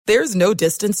There's no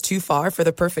distance too far for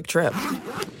the perfect trip.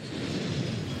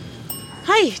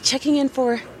 Hi, checking in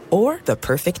for... Or the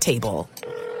perfect table.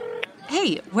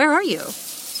 Hey, where are you?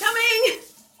 Coming!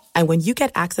 And when you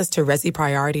get access to Resi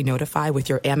Priority Notify with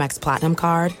your Amex Platinum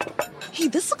card... Hey,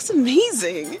 this looks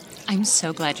amazing. I'm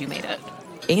so glad you made it.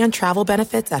 And travel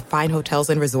benefits at fine hotels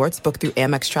and resorts booked through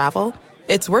Amex Travel,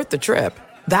 it's worth the trip.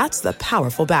 That's the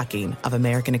powerful backing of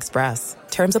American Express.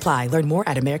 Terms apply. Learn more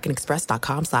at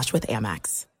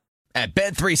americanexpress.com/withAmex. At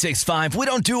Bet365, we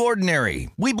don't do ordinary.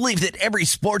 We believe that every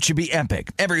sport should be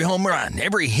epic. Every home run,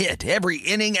 every hit, every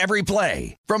inning, every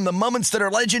play. From the moments that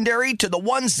are legendary to the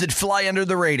ones that fly under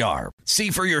the radar. See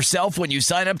for yourself when you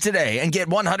sign up today and get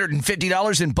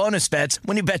 $150 in bonus bets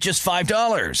when you bet just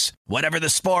 $5. Whatever the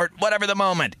sport, whatever the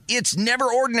moment, it's never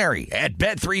ordinary at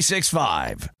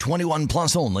Bet365. 21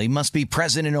 plus only. Must be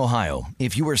present in Ohio.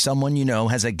 If you or someone you know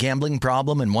has a gambling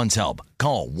problem and wants help,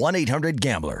 call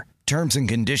 1-800-GAMBLER. Terms and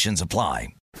conditions apply.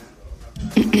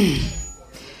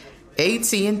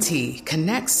 AT&T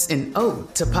connects an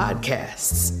ode to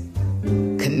podcasts.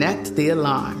 Connect the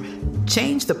alarm.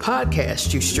 Change the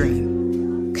podcast you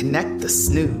stream. Connect the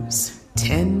snooze.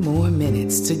 10 more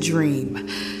minutes to dream.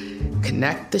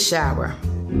 Connect the shower.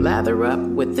 Lather up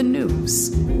with the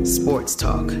news. Sports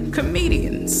talk,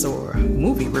 comedians, or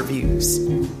movie reviews.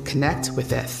 Connect with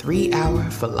that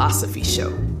 3-hour philosophy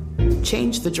show.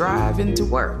 Change the drive into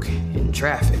work in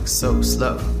traffic so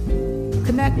slow.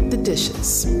 Connect the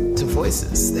dishes to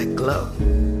voices that glow.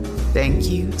 Thank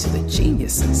you to the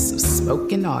geniuses of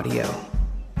spoken audio.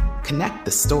 Connect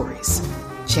the stories.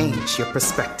 Change your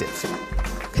perspective.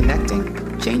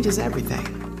 Connecting changes everything.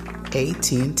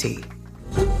 AT&T.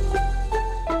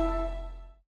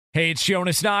 Hey, it's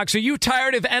Jonas Knox. Are you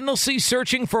tired of endlessly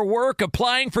searching for work,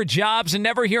 applying for jobs, and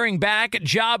never hearing back?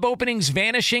 Job openings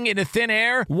vanishing into thin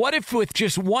air? What if with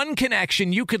just one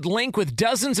connection, you could link with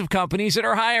dozens of companies that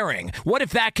are hiring? What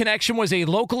if that connection was a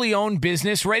locally owned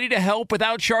business ready to help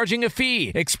without charging a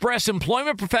fee? Express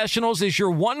Employment Professionals is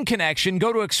your one connection.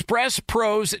 Go to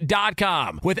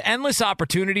expresspros.com. With endless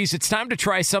opportunities, it's time to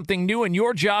try something new in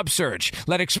your job search.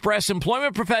 Let Express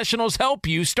Employment Professionals help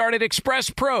you. Start at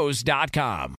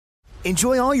expresspros.com.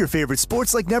 Enjoy all your favorite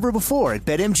sports like never before at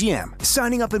BetMGM.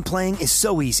 Signing up and playing is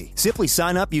so easy. Simply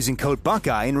sign up using code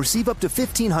Buckeye and receive up to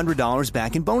 $1,500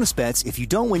 back in bonus bets if you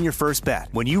don't win your first bet.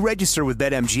 When you register with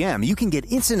BetMGM, you can get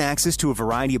instant access to a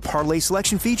variety of parlay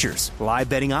selection features, live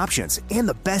betting options, and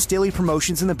the best daily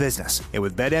promotions in the business. And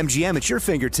with BetMGM at your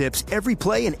fingertips, every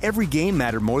play and every game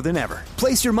matter more than ever.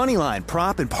 Place your moneyline,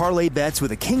 prop, and parlay bets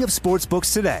with the king of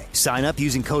sportsbooks today. Sign up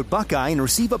using code Buckeye and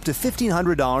receive up to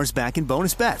 $1,500 back in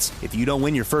bonus bets if you don't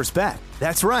win your first bet.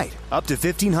 That's right, up to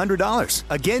 $1,500.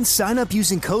 Again, sign up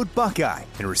using code Buckeye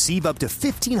and receive up to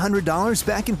 $1,500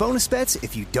 back in bonus bets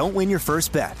if you don't win your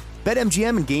first bet.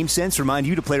 BetMGM and GameSense remind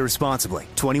you to play responsibly.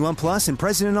 21 plus and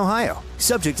present in Ohio.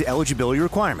 Subject to eligibility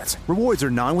requirements. Rewards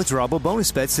are non-withdrawable bonus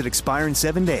bets that expire in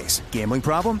 7 days. Gambling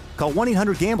problem? Call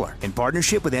 1-800-GAMBLER in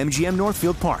partnership with MGM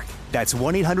Northfield Park. That's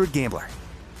 1-800-GAMBLER.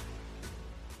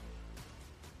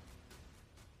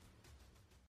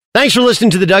 Thanks for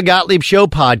listening to the Doug Gottlieb Show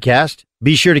podcast.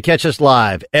 Be sure to catch us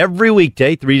live every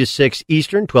weekday, 3 to 6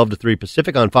 Eastern, 12 to 3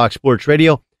 Pacific on Fox Sports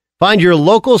Radio. Find your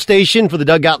local station for the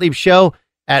Doug Gottlieb Show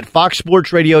at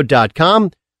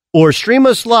foxsportsradio.com or stream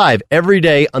us live every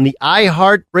day on the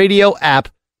iHeartRadio app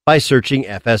by searching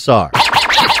FSR. Now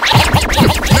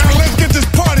let's get this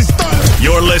party started.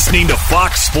 You're listening to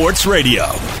Fox Sports Radio.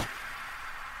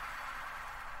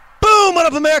 Boom! What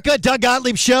up, America? Doug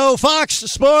Gottlieb Show, Fox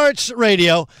Sports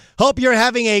Radio. Hope you're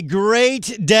having a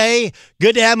great day.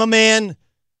 Good to have my man,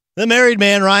 the married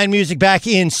man, Ryan Music, back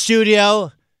in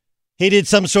studio. He did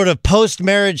some sort of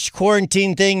post-marriage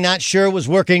quarantine thing. Not sure it was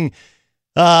working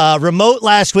remote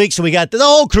last week, so we got the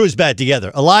whole crew's back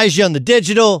together. Elijah on the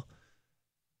digital,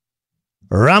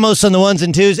 Ramos on the ones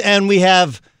and twos, and we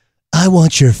have I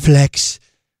Want Your Flex,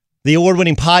 the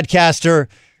award-winning podcaster,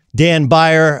 Dan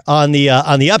Beyer on the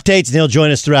updates, and he'll join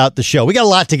us throughout the show. We got a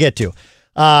lot to get to.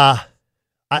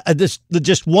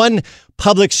 Just one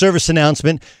public service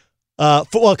announcement.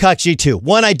 Actually two.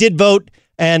 One, I did vote,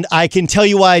 and I can tell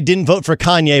you why I didn't vote for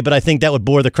Kanye, but I think that would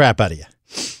bore the crap out of you.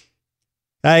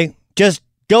 Okay? Just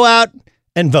go out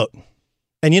and vote.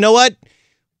 And you know what?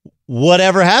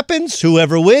 Whatever happens,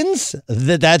 whoever wins,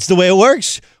 that's the way it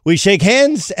works. We shake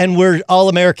hands, and we're all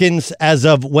Americans as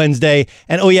of Wednesday.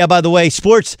 And, oh, yeah, by the way,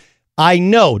 sports, I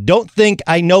know, don't think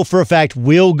I know for a fact,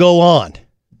 will go on.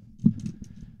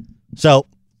 So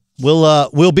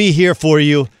we'll be here for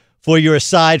you, for your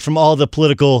aside from all the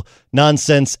political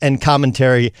nonsense and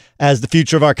commentary as the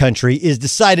future of our country is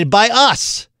decided by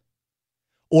us.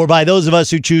 or by those of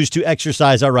us who choose to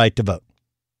exercise our right to vote.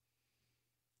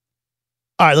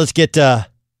 All right, let's get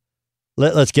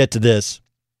to this.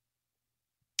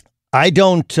 I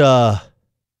don't I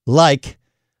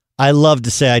love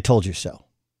to say I told you so.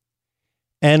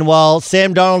 And while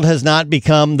Sam Darnold has not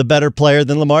become the better player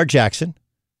than Lamar Jackson,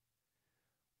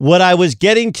 what I was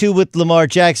getting to with Lamar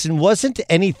Jackson wasn't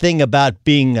anything about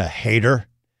being a hater,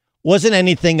 wasn't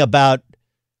anything about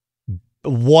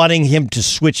wanting him to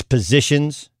switch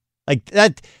positions. Like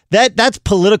that's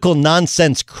political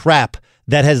nonsense crap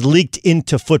that has leaked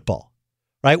into football,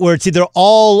 right? Where it's either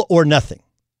all or nothing.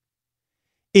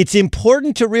 It's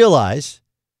important to realize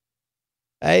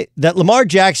that Lamar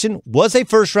Jackson was a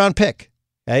first-round pick.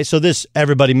 Okay, so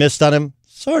everybody missed on him,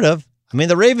 sort of. I mean,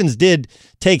 the Ravens did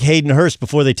take Hayden Hurst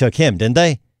before they took him, didn't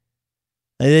they?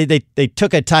 They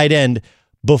took a tight end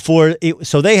before,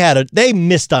 so they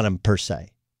missed on him per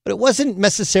se. But it wasn't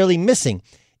necessarily missing.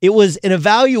 It was an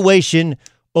evaluation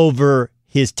over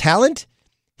his talent,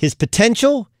 his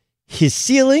potential, his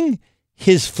ceiling,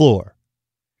 his floor.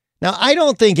 Now, I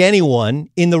don't think anyone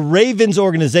in the Ravens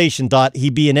organization thought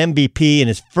he'd be an MVP in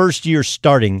his first year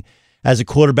starting as a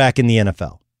quarterback in the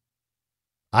NFL.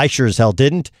 I sure as hell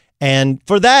didn't. And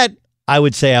for that, I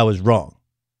would say I was wrong.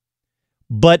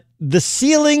 But the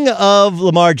ceiling of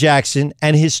Lamar Jackson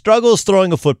and his struggles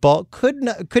throwing a football could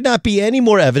not be any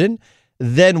more evident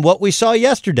than what we saw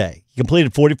yesterday. He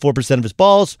completed 44% of his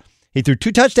balls. He threw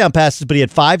 2 touchdown passes, but he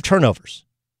had 5 turnovers.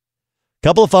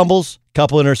 Couple of fumbles,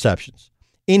 couple of interceptions.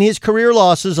 In his career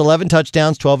losses, 11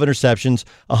 touchdowns, 12 interceptions,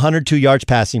 102 yards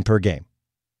passing per game.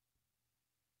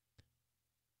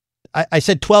 I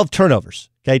said 12 turnovers.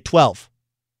 Okay, 12.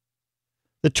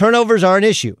 The turnovers are an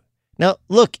issue. Now,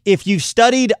 look, if you've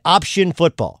studied option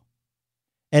football,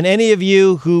 and any of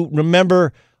you who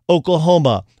remember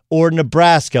Oklahoma or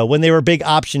Nebraska when they were big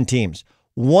option teams,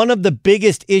 one of the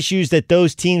biggest issues that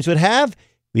those teams would have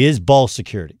is ball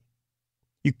security.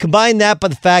 You combine that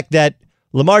with the fact that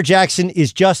Lamar Jackson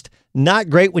is just not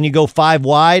great when you go 5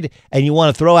 wide and you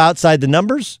want to throw outside the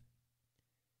numbers.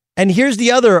 And here's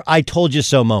the other I told you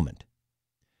so moment.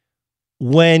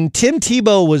 When Tim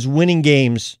Tebow was winning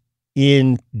games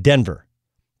in Denver,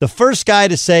 the first guy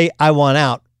to say, I want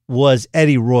out, was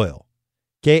Eddie Royal.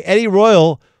 Okay, Eddie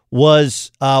Royal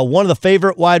was one of the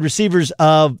favorite wide receivers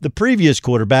of the previous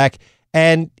quarterback,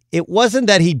 and it wasn't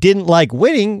that he didn't like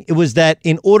winning. It was that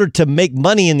in order to make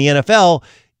money in the NFL,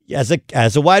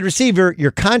 as a wide receiver,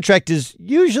 your contract is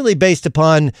usually based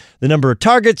upon the number of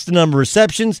targets, the number of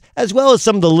receptions, as well as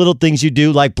some of the little things you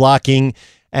do like blocking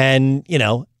and,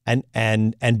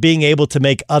 and being able to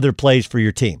make other plays for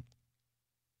your team.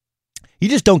 You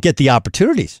just don't get the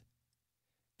opportunities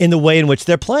in the way in which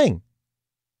they're playing.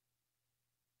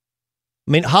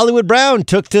 I mean, Hollywood Brown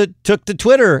took to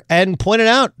Twitter and pointed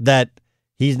out that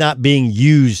he's not being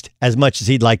used as much as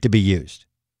he'd like to be used.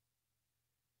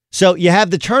 So you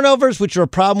have the turnovers, which are a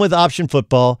problem with option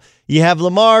football. You have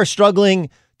Lamar struggling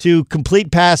to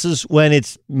complete passes when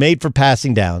it's made for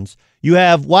passing downs. You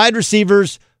have wide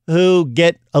receivers who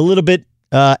get a little bit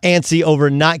antsy over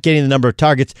not getting the number of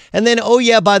targets. And then,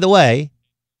 by the way,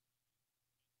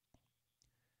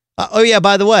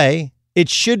 it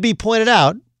should be pointed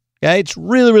out, okay, it's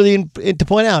really to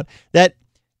point out that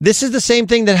this is the same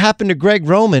thing that happened to Greg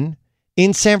Roman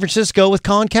in San Francisco with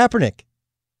Colin Kaepernick.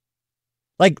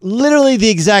 Like literally the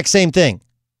exact same thing.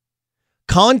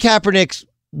 Colin Kaepernick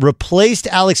replaced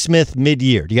Alex Smith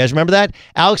mid-year. Do you guys remember that?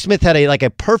 Alex Smith had a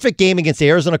perfect game against the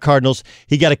Arizona Cardinals.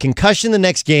 He got a concussion the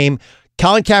next game.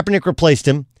 Colin Kaepernick replaced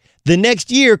him. The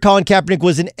next year, Colin Kaepernick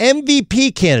was an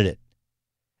MVP candidate.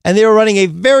 And they were running a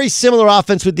very similar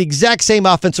offense with the exact same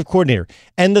offensive coordinator.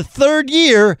 And the third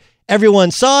year, everyone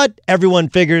saw it. Everyone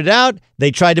figured it out. They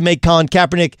tried to make Colin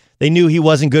Kaepernick. They knew he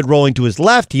wasn't good rolling to his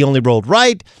left. He only rolled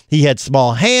right. He had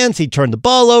small hands. He turned the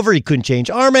ball over. He couldn't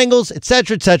change arm angles,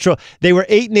 etc., etc. They were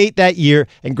 8-8 that year,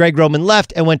 and Greg Roman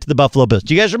left and went to the Buffalo Bills.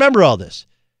 Do you guys remember all this?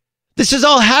 This has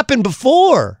all happened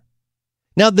before.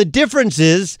 Now, the difference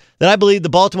is that I believe the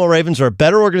Baltimore Ravens are a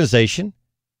better organization.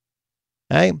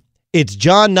 Okay? It's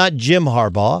John, not Jim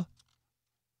Harbaugh.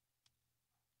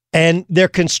 And they're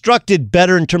constructed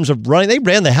better in terms of running. They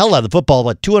ran the hell out of the football,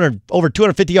 over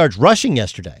 250 yards rushing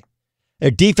yesterday. Their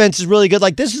defense is really good.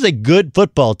 Like, this is a good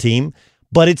football team,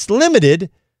 but it's limited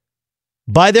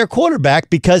by their quarterback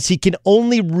because he can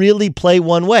only really play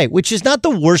one way, which is not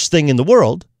the worst thing in the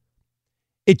world.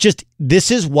 This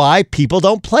is why people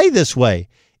don't play this way,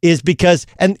 is because,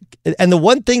 and the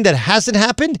one thing that hasn't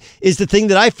happened is the thing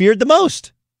that I feared the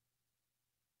most,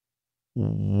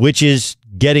 which is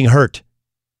getting hurt,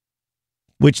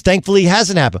 which thankfully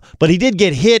hasn't happened. But he did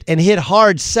get hit and hit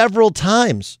hard several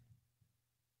times.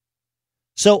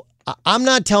 So I'm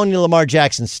not telling you Lamar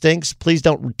Jackson stinks. Please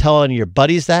don't tell any of your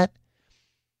buddies that.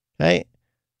 Okay?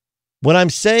 What I'm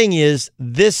saying is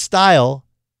this style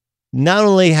not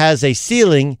only has a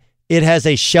ceiling, it has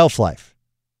a shelf life.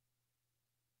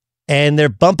 And they're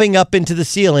bumping up into the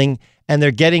ceiling, and they're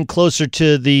getting closer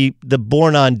to the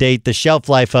born-on date, the shelf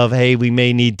life of, hey, we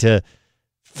may need to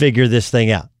figure this thing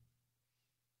out.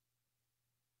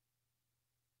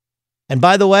 And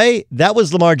by the way, that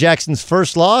was Lamar Jackson's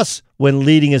first loss when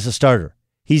leading as a starter.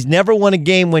 He's never won a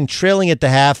game when trailing at the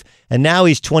half, and now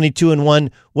he's 22-1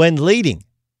 when leading.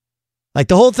 Like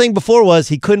the whole thing before was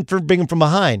he couldn't bring him from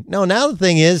behind. No, now the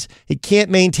thing is he can't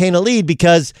maintain a lead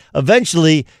because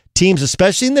eventually teams,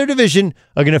 especially in their division,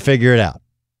 are going to figure it out.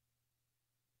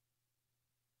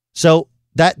 So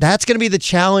that's going to be the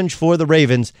challenge for the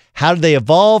Ravens. How do they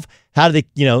evolve? How do they,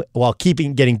 while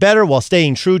getting better, while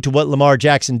staying true to what Lamar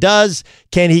Jackson does?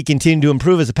 Can he continue to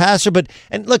improve as a passer?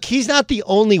 And look, he's not the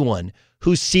only one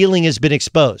whose ceiling has been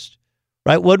exposed,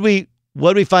 right? What we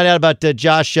find out about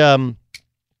Josh Allen,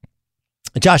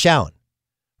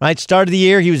 right? Start of the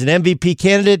year, he was an MVP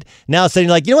candidate. Now saying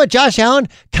like, you know what, Josh Allen,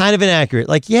 kind of inaccurate.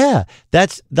 Like, yeah,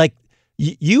 that's like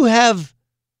you have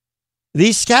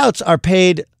these scouts are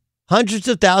paid hundreds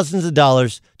of thousands of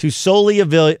dollars to solely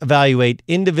evaluate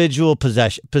individual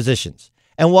positions.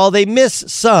 And while they miss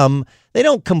some, they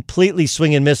don't completely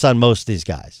swing and miss on most of these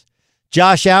guys.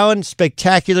 Josh Allen,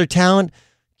 spectacular talent,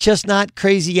 just not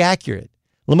crazy accurate.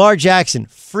 Lamar Jackson,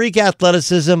 freak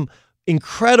athleticism,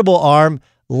 incredible arm,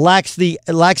 lacks the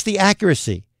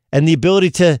accuracy and the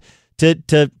ability to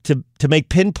make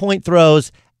pinpoint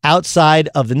throws outside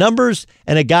of the numbers,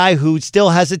 and a guy who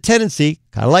still has a tendency,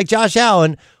 kind of like Josh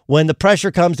Allen, when the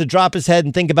pressure comes to drop his head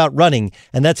and think about running,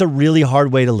 and that's a really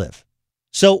hard way to live.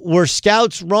 So were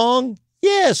scouts wrong?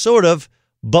 Yeah, sort of.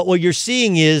 But what you're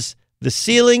seeing is the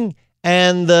ceiling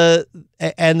and the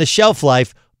shelf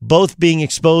life both being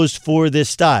exposed for this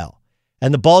style.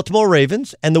 And the Baltimore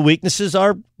Ravens and the weaknesses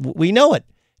are, we know it.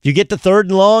 If you get to 3rd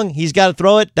and long, he's got to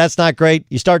throw it. That's not great.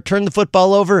 You start turning the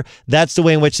football over. That's the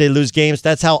way in which they lose games.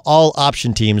 That's how all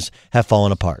option teams have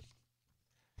fallen apart.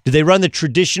 Do they run the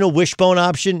traditional wishbone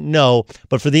option? No.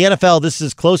 But for the NFL, this is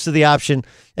as close to the option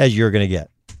as you're going to get.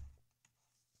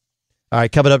 All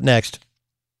right, coming up next.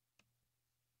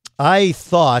 I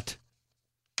thought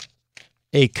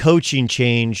a coaching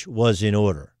change was in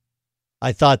order.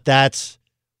 I thought that's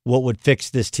what would fix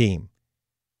this team.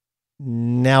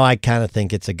 Now I kind of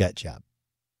think it's a gut job.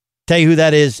 Tell you who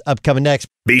that is upcoming next.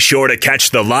 Be sure to catch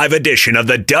the live edition of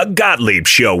the Doug Gottlieb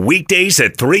Show weekdays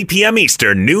at 3 p.m.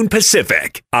 Eastern, noon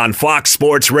Pacific on Fox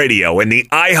Sports Radio and the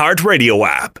iHeartRadio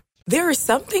app. There are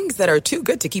some things that are too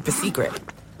good to keep a secret.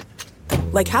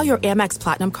 Like how your Amex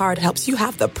Platinum card helps you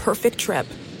have the perfect trip.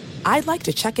 I'd like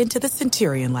to check into the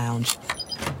Centurion Lounge.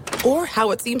 Or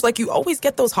how it seems like you always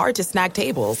get those hard-to-snag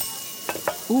tables.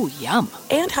 Ooh, yum.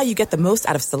 And how you get the most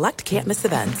out of select can't-miss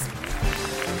events.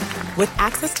 With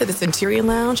access to the Centurion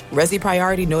Lounge, Resi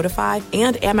Priority Notify,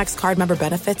 and Amex card member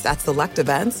benefits at select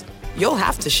events, you'll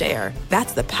have to share.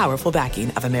 That's the powerful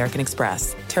backing of American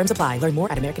Express. Terms apply. Learn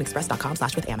more at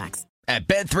americanexpress.com/withAmex. At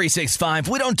Bet365,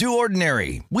 we don't do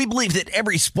ordinary. We believe that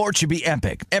every sport should be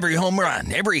epic. Every home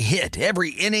run, every hit,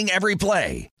 every inning, every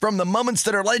play. From the moments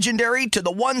that are legendary to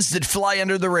the ones that fly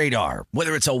under the radar.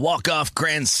 Whether it's a walk-off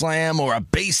grand slam or a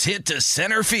base hit to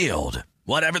center field.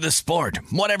 Whatever the sport,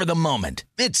 whatever the moment.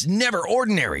 It's never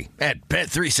ordinary at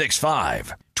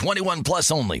Bet365. 21 plus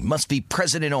only. Must be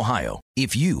present in Ohio.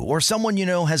 If you or someone you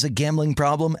know has a gambling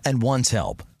problem and wants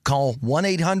help, call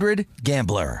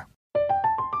 1-800-GAMBLER.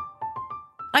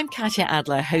 I'm Katya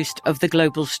Adler, host of The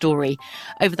Global Story.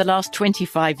 Over the last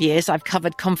 25 years, I've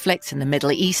covered conflicts in the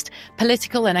Middle East,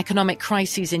 political and economic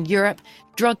crises in Europe,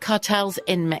 drug cartels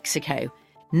in Mexico.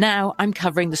 Now I'm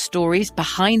covering the stories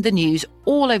behind the news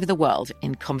all over the world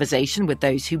in conversation with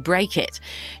those who break it.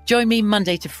 Join me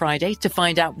Monday to Friday to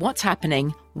find out what's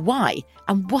happening, why,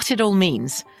 and what it all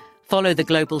means. Follow The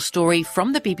Global Story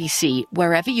from the BBC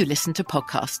wherever you listen to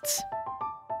podcasts.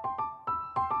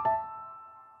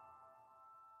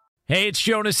 Hey, it's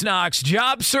Jonas Knox.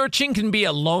 Job searching can be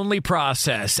a lonely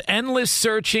process. Endless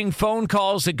searching, phone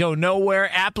calls that go nowhere,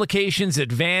 applications that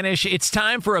vanish. It's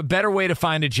time for a better way to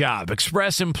find a job.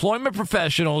 Express Employment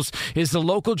Professionals is the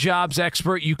local jobs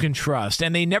expert you can trust,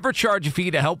 and they never charge a fee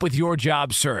to help with your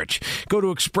job search. Go to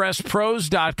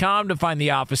expresspros.com to find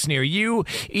the office near you.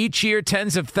 Each year,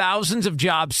 tens of thousands of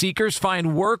job seekers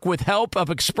find work with help of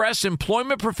Express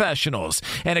Employment Professionals,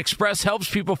 and Express helps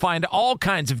people find all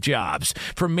kinds of jobs,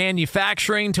 from manufacturing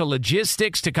manufacturing to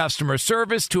logistics to customer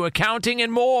service to accounting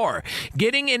and more.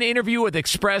 Getting an interview with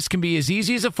Express can be as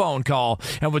easy as a phone call.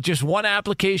 And with just one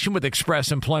application with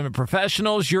Express Employment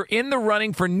Professionals, you're in the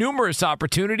running for numerous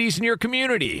opportunities in your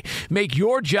community. Make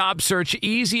your job search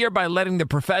easier by letting the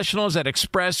professionals at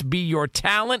Express be your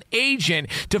talent agent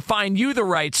to find you the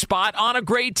right spot on a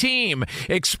great team.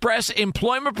 Express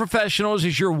Employment Professionals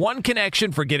is your one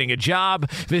connection for getting a job.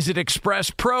 Visit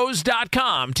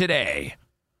expresspros.com today.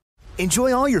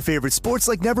 Enjoy all your favorite sports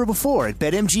like never before at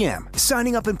BetMGM.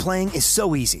 Signing up and playing is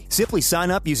so easy. Simply sign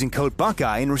up using code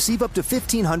Buckeye and receive up to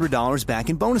 $1,500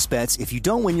 back in bonus bets if you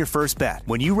don't win your first bet.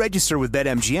 When you register with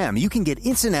BetMGM, you can get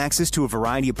instant access to a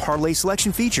variety of parlay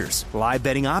selection features, live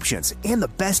betting options, and the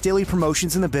best daily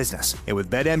promotions in the business. And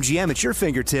with BetMGM at your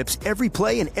fingertips, every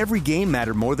play and every game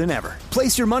matter more than ever.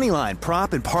 Place your moneyline,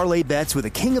 prop, and parlay bets with the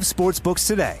king of sportsbooks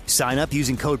today. Sign up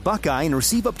using code Buckeye and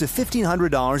receive up to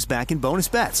 $1,500 back in bonus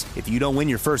bets if you don't win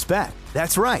your first bet.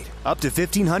 That's right, up to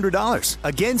 $1,500.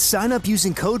 Again, sign up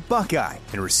using code Buckeye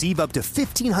and receive up to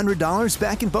 $1,500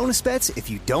 back in bonus bets if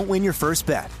you don't win your first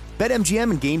bet. BetMGM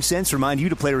and GameSense remind you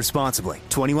to play responsibly.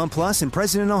 21 plus and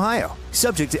present in Ohio.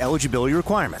 Subject to eligibility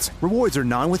requirements. Rewards are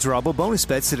non-withdrawable bonus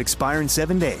bets that expire in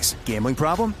 7 days. Gambling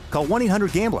problem? Call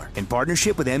 1-800-GAMBLER in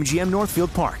partnership with MGM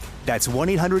Northfield Park. That's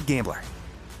 1-800-GAMBLER.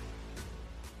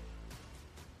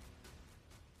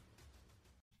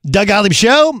 Doug Gottlieb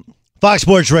Show, Fox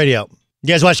Sports Radio. You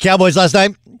guys watched Cowboys last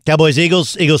night?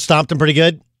 Cowboys-Eagles. Eagles stomped them pretty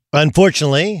good.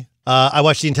 Unfortunately, I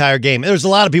watched the entire game. There was a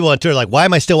lot of people on Twitter like, why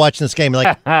am I still watching this game?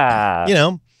 Like,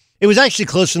 it was actually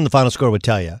closer than the final score would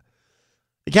tell you.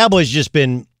 The Cowboys just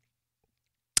been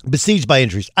besieged by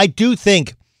injuries. I do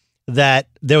think that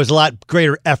there was a lot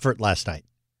greater effort last night.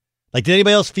 Like, did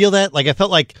anybody else feel that? Like, I felt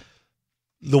like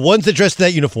the ones that dressed in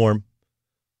that uniform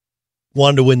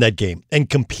wanted to win that game and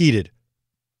competed.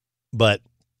 But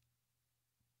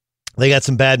they got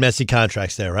some bad, messy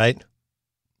contracts there, right?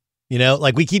 You know,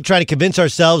 like we keep trying to convince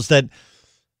ourselves that,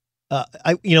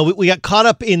 we got caught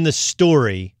up in the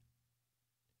story.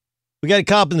 We got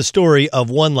caught up in the story of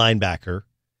one linebacker,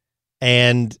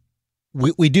 and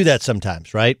we do that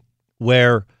sometimes, right?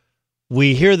 Where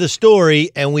we hear the story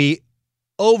and we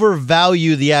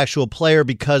overvalue the actual player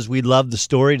because we love the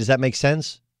story. Does that make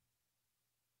sense?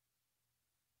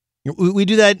 We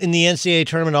do that in the NCAA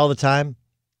tournament all the time.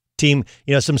 Team,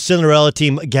 some Cinderella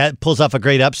team pulls off a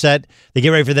great upset. They get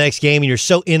ready for the next game, and you're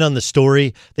so in on the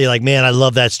story. They're like, man, I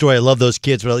love that story. I love those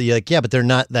kids. But you're like, yeah, but they're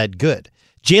not that good.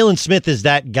 Jalen Smith is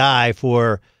that guy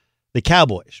for the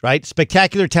Cowboys, right?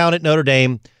 Spectacular talent at Notre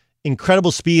Dame,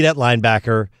 incredible speed at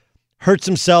linebacker, hurts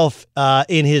himself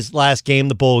in his last game,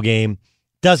 the bowl game,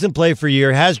 doesn't play for a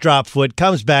year, has drop foot,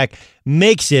 comes back,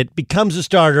 makes it, becomes a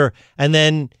starter, and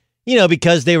then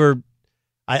because they were,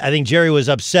 I think Jerry was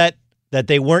upset that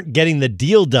they weren't getting the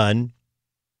deal done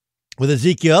with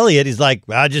Ezekiel Elliott. He's like,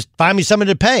 well, just find me someone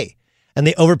to pay. And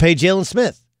they overpaid Jalen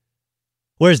Smith.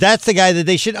 Whereas that's the guy that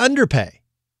they should underpay.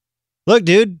 Look,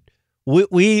 dude,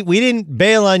 we didn't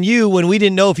bail on you when we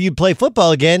didn't know if you'd play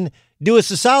football again. Do us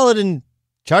a solid and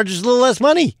charge us a little less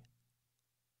money.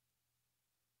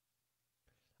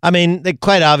 I mean, they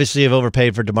quite obviously have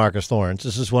overpaid for DeMarcus Lawrence.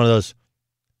 This is one of those,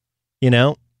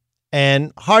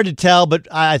 and hard to tell, but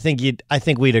I think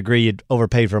we'd agree you'd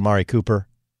overpaid for Amari Cooper.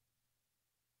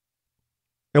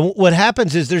 And what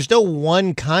happens is there's no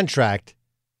one contract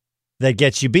that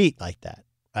gets you beat like that,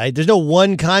 right? There's no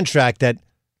one contract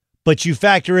but you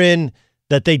factor in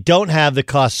that they don't have the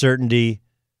cost certainty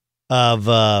of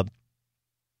a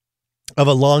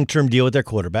long-term deal with their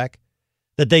quarterback,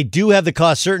 that they do have the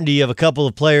cost certainty of a couple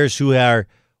of players who are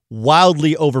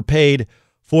wildly overpaid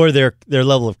for their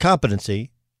level of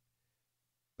competency.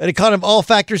 And it kind of all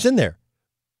factors in there.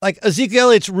 Like Ezekiel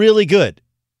Elliott's really good.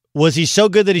 Was he so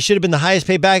good that he should have been the highest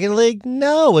paid back in the league?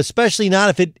 No, especially not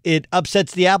if it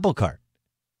upsets the apple cart.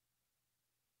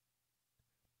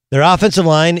 Their offensive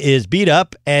line is beat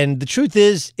up, and the truth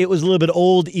is it was a little bit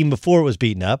old even before it was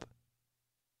beaten up.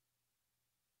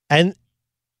 And,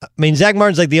 I mean, Zach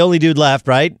Martin's like the only dude left,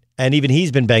 right? And even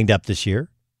he's been banged up this year.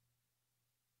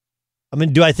 I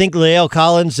mean, do I think La'el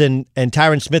Collins and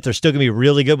Tyron Smith are still going to be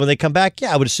really good when they come back?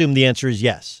 Yeah, I would assume the answer is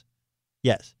yes.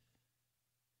 Yes.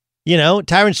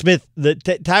 Tyron Smith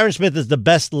is the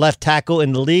best left tackle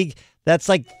in the league. That's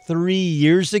like 3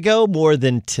 years ago, more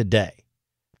than today.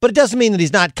 But it doesn't mean that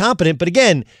he's not competent. But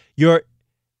again, you're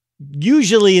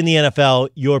usually in the NFL,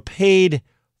 you're paid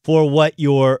for what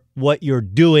you're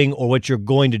doing or what you're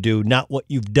going to do, not what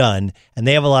you've done. And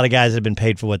they have a lot of guys that have been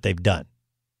paid for what they've done.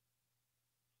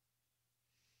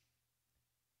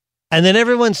 And then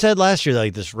everyone said last year,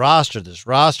 like, this roster.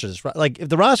 Like, if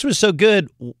the roster was so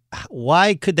good,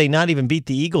 why could they not even beat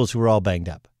the Eagles, who were all banged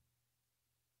up?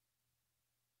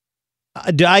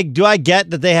 Do I get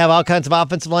that they have all kinds of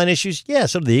offensive line issues? Yeah,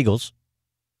 so do the Eagles.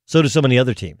 So do so many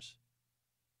other teams.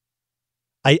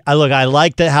 I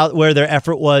liked where their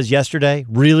effort was yesterday.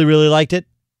 Really, really liked it.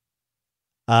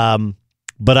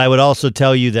 But I would also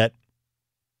tell you that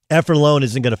effort alone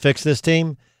isn't going to fix this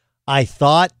team. I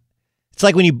thought, it's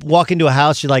like when you walk into a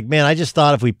house, you're like, man, I just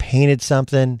thought if we painted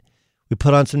something, we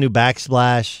put on some new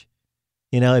backsplash,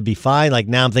 it'd be fine. Like,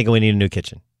 now I'm thinking we need a new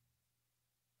kitchen.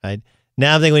 Right?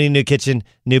 Now I'm thinking we need a new kitchen,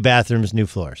 new bathrooms, new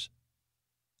floors.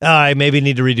 All right, maybe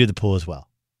need to redo the pool as well.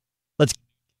 Let's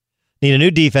need a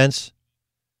new defense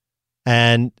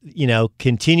and,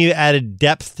 continue added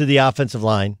depth to the offensive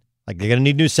line. Like, they're going to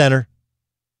need new center.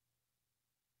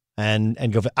 And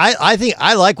go. I think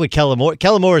I like what Kellen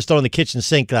Moore is throwing the kitchen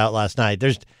sink out last night.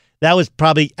 That was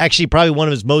probably one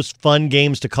of his most fun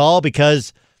games to call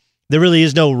because there really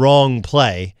is no wrong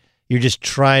play. You're just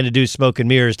trying to do smoke and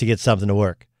mirrors to get something to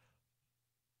work.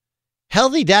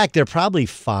 Healthy Dak, they're probably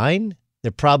fine.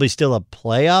 They're probably still a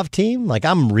playoff team. Like,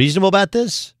 I'm reasonable about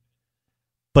this,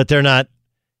 but they're not.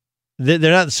 They're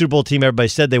not the Super Bowl team everybody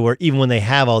said they were, even when they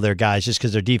have all their guys, just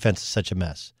because their defense is such a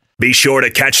mess. Be sure to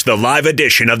catch the live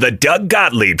edition of the Doug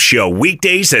Gottlieb Show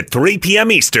weekdays at 3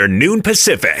 p.m. Eastern, noon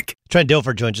Pacific. Trent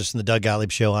Dilfer joins us in the Doug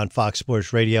Gottlieb Show on Fox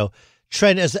Sports Radio.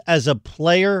 Trent, as a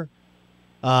player,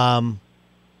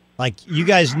 like you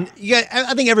guys,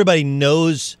 I think everybody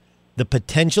knows the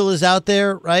potential is out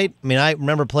there, right? I mean, I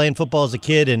remember playing football as a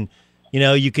kid, and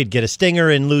you could get a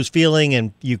stinger and lose feeling,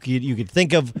 and you could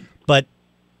think of. But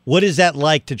what is that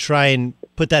like to try and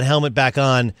put that helmet back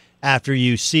on after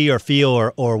you see or feel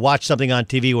or watch something on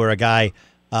TV where a guy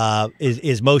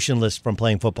is motionless from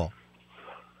playing football?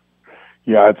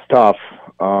 Yeah, it's tough.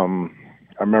 I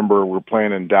remember we were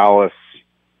playing in Dallas,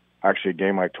 actually a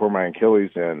game I tore my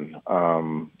Achilles in.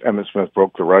 Emmitt Smith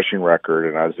broke the rushing record,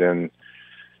 and I was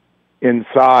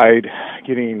inside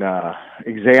getting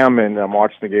examined. I'm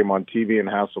watching the game on TV, and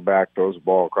Hasselbeck throws the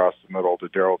ball across the middle to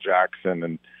Darrell Jackson,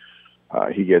 and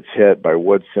he gets hit by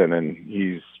Woodson, and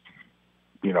he's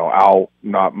out,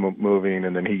 not moving,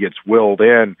 and then he gets willed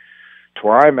in to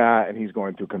where I'm at, and he's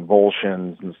going through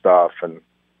convulsions and stuff, and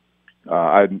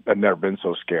I'd never been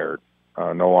so scared.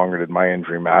 No longer did my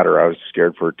injury matter. I was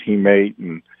scared for a teammate,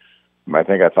 and I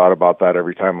think I thought about that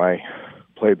every time I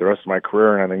played the rest of my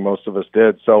career, and I think most of us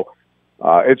did. So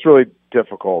it's really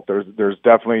difficult. There's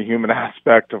definitely a human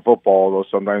aspect to football, although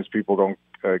sometimes people don't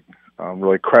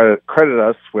really credit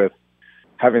us with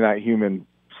having that human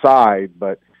side,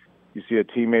 but you see a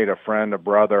teammate, a friend, a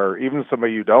brother, even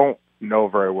somebody you don't know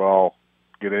very well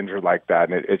get injured like that,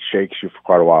 and it shakes you for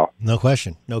quite a while. No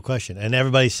question. And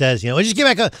everybody says, just get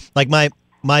back up. Like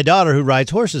my daughter who rides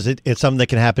horses, it's something that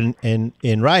can happen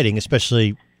in riding,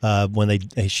 especially when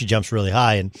she jumps really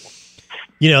high. And,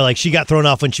 like she got thrown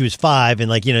off when she was 5,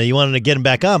 and you wanted to get them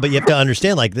back on, but you have to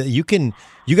understand, like, you got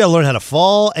to learn how to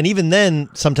fall. And even then,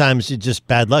 sometimes it's just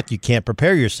bad luck. You can't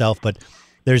prepare yourself, but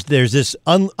there's this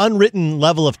unwritten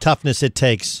level of toughness it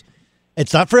takes.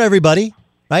 It's not for everybody,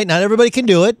 right? Not everybody can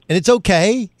do it, and it's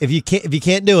okay if you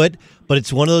can't do it. But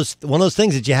it's one of those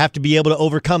things that you have to be able to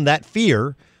overcome that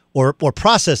fear or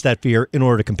process that fear in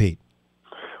order to compete.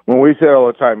 When we say all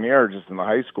the time here, just in the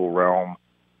high school realm,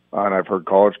 and I've heard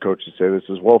college coaches say this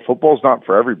as well, football's not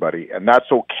for everybody, and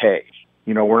that's okay.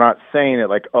 We're not saying it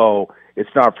like, oh, it's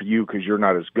not for you because you're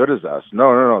not as good as us.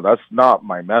 No, that's not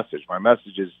my message. My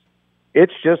message is,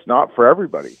 it's just not for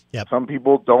everybody. Yep. Some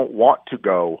people don't want to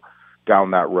go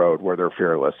down that road where they're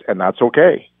fearless, and that's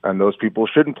okay. And those people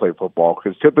shouldn't play football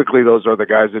because typically those are the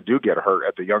guys that do get hurt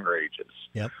at the younger ages.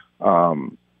 Yep.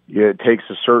 It takes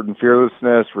a certain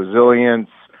fearlessness, resilience.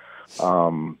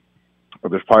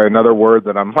 There's probably another word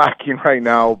that I'm lacking right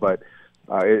now, but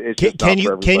it's just not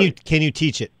for everybody. Can you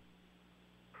teach it?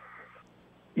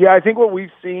 Yeah, I think what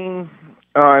we've seen,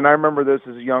 and I remember this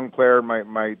as a young player,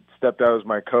 my stepdad was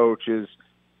my coach, is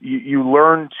you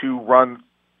learn to run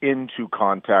into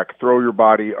contact, throw your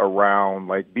body around,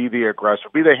 like be the aggressor,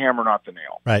 be the hammer, not the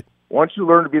nail. Right. Once you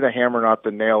learn to be the hammer, not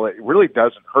the nail, it really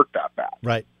doesn't hurt that bad.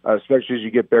 Right. Especially as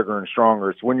you get bigger and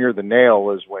stronger. It's when you're the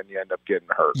nail is when you end up getting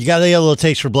hurt. You got to get a little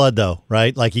taste for blood, though,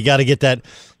 right? Like you got to get that.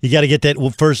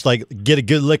 Well, first, like get a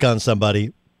good lick on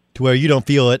somebody to where you don't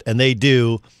feel it and they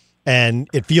do, and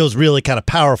it feels really kind of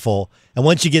powerful. And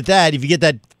once you get that, if you get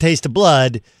that taste of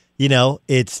blood,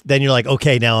 then you're like,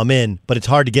 okay, now I'm in. But it's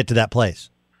hard to get to that place.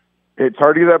 It's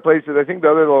hard to get that place. And I think the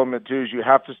other element, too, is you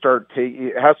have to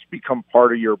it has to become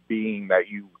part of your being that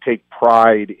you take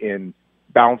pride in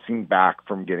bouncing back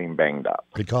from getting banged up.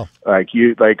 Good call.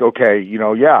 Okay,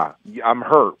 yeah, I'm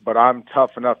hurt, but I'm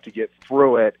tough enough to get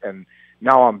through it, and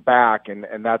now I'm back, and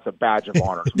that's a badge of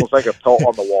honor. It's almost like a felt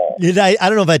on the wall. I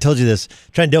don't know if I told you this.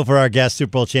 Trent Dilfer, our guest, Super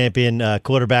Bowl champion,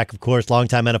 quarterback, of course,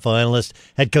 longtime NFL analyst,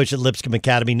 head coach at Lipscomb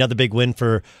Academy. Another big win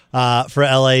for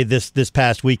LA this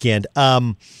past weekend.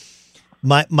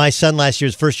 My son last year,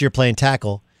 his first year playing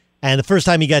tackle, and the first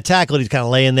time he got tackled, he was kind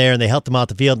of laying there, and they helped him out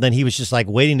the field, and then he was just like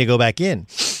waiting to go back in.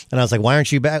 And I was like, why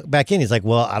aren't you back in? He's like,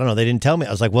 well, I don't know. They didn't tell me.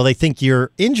 I was like, well, they think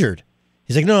you're injured.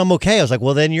 He's like, no, I'm okay. I was like,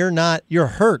 well, then you're not. You're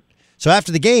hurt. So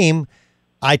after the game,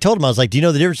 I told him, I was like, do you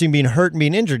know the difference between being hurt and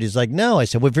being injured? He's like, no. I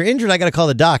said, well, if you're injured, I got to call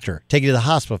the doctor, take you to the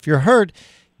hospital. If you're hurt,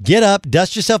 get up,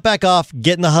 dust yourself back off,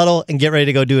 get in the huddle, and get ready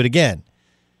to go do it again.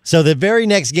 So the very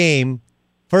next game,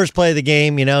 first play of the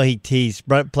game, he's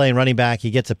playing running back.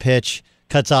 He gets a pitch,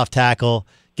 cuts off tackle,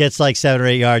 gets like 7 or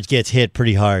 8 yards, gets hit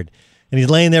pretty hard. And he's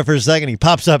laying there for a second. He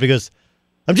pops up. He goes,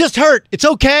 I'm just hurt. It's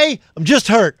okay. I'm just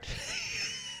hurt.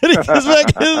 And he goes back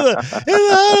in the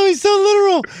huddle. He's so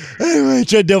literal. Anyway,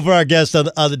 Trent Dilfer, our guest on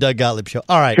the Doug Gottlieb Show.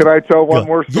 All right. Can I tell one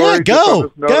more story? Yeah,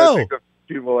 go. I think that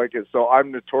people like it. So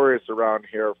I'm notorious around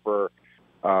here for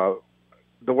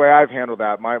the way I've handled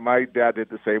that. My dad did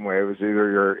the same way. It was either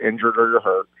you're injured or you're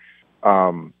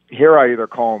hurt. Here I either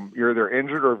call them, you're either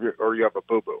injured or you have a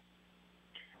boo-boo.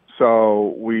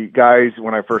 So guys,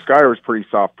 when I first got here, it was a pretty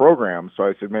soft program. So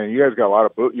I said, man, you guys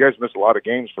got you guys missed a lot of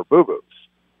games for boo-boos.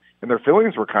 And their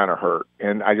feelings were kind of hurt.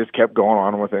 And I just kept going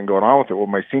on with it. Well,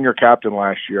 my senior captain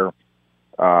last year,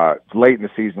 late in the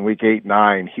season, week 8,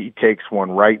 9, he takes one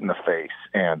right in the face.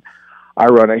 And I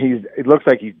run it. It looks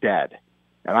like he's dead.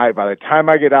 And by the time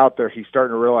I get out there, he's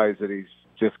starting to realize that he's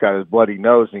just got his bloody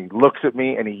nose. And he looks at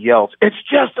me and he yells, "It's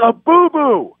just a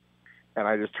boo-boo." And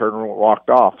I just turned and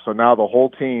walked off. So now the whole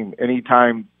team,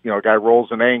 anytime, a guy rolls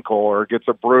an ankle or gets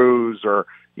a bruise or,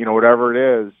 whatever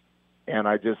it is, and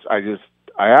I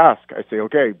ask, I say,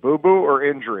 okay, boo-boo or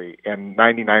injury? And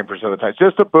 99% of the time,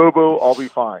 just a boo-boo, I'll be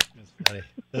fine.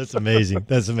 That's amazing.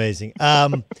 That's amazing.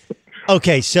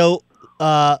 Okay, so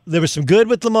there was some good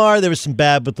with Lamar. There was some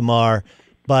bad with Lamar.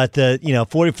 But,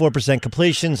 44%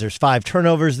 completions. There's 5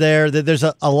 turnovers there. There's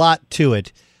a lot to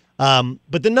it.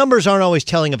 But the numbers aren't always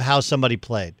telling of how somebody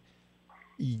played.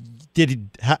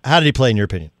 How did he play, in your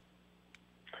opinion?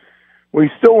 Well,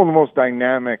 he's still one of the most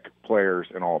dynamic players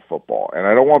in all of football. And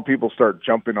I don't want people to start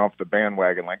jumping off the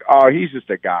bandwagon like, oh, he's just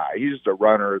a guy. He's just a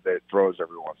runner that throws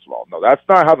every once in a while. No, that's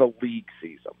not how the league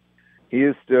sees him. He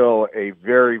is still a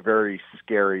very, very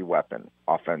scary weapon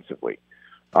offensively.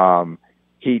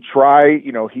 He's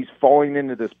falling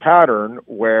into this pattern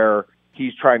where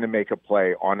he's trying to make a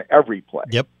play on every play.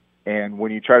 Yep. And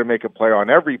when you try to make a play on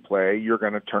every play, you're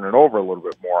going to turn it over a little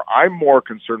bit more. I'm more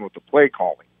concerned with the play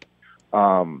calling.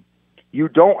 You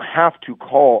don't have to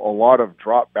call a lot of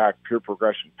drop-back pure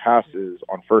progression passes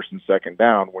on first and second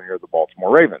down when you're the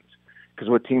Baltimore Ravens, because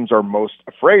what teams are most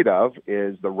afraid of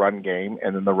is the run game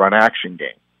and then the run-action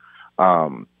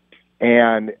game.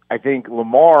 And I think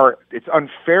Lamar, it's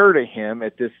unfair to him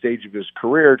at this stage of his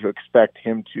career to expect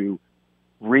him to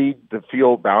read the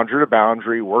field boundary to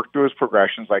boundary, work through his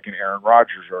progressions like an Aaron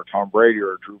Rodgers or a Tom Brady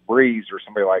or a Drew Brees or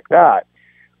somebody like that.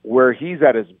 Where he's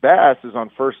at his best is on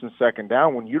first and second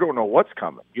down when you don't know what's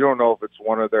coming. You don't know if it's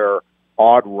one of their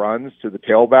odd runs to the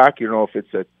tailback. You don't know if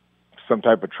it's some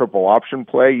type of triple option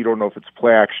play. You don't know if it's a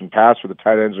play action pass where the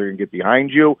tight ends are going to get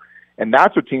behind you. And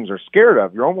that's what teams are scared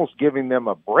of. You're almost giving them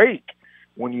a break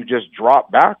when you just drop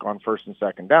back on first and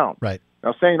second down. Right.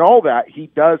 Now, saying all that, he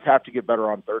does have to get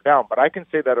better on third down, but I can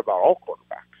say that about all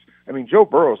quarterbacks. I mean, Joe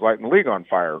Burrow's lighting the league on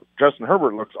fire. Justin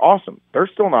Herbert looks awesome. They're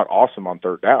still not awesome on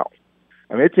third down.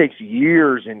 I mean, it takes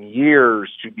years and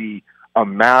years to be a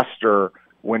master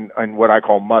in what I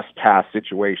call must-pass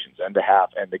situations, end of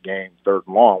half, end of game, third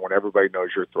and long, when everybody knows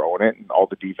you're throwing it and all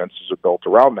the defenses are built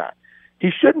around that. He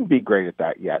shouldn't be great at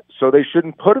that yet, so they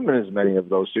shouldn't put him in as many of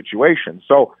those situations.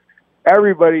 So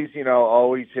everybody's, he's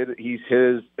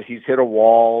hit a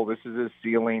wall. This is his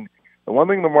ceiling. The one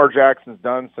thing Lamar Jackson's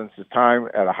done since his time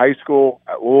at a high school,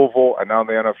 at Louisville, and now in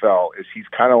the NFL is he's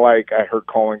kind of like, I heard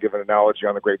Colin give an analogy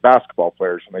on the great basketball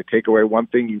players. When they take away one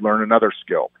thing, you learn another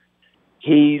skill.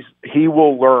 He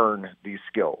will learn these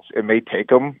skills. It may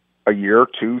take him a year,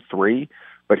 2, 3,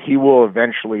 but he will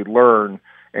eventually learn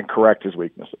and correct his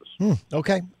weaknesses.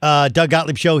 Okay. Doug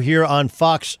Gottlieb Show here on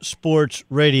Fox Sports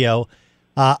Radio.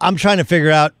 I'm trying to figure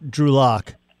out Drew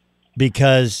Lock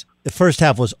because the first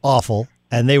half was awful.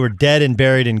 And they were dead and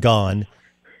buried and gone.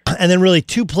 And then really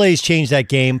 2 plays changed that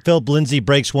game. Philip Lindsay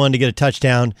breaks one to get a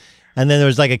touchdown. And then there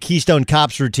was like a Keystone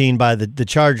Cops routine by the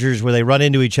Chargers where they run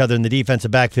into each other in the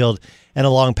defensive backfield and a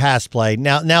long pass play.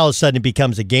 Now all of a sudden it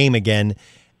becomes a game again,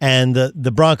 and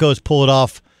the Broncos pull it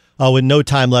off with no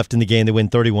time left in the game. They win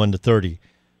 31-30.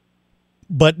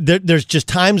 But there's just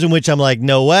times in which I'm like,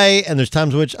 no way, and there's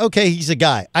times in which, okay, he's a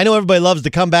guy. I know everybody loves the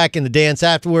comeback and the dance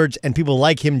afterwards, and people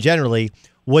like him generally.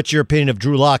 What's your opinion of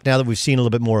Drew Lock now that we've seen a little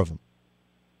bit more of him?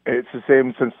 It's the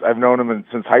same since I've known him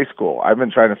since high school. I've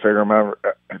been trying to figure him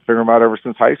out ever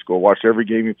since high school. Watched every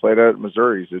game he played at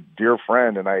Missouri. He's a dear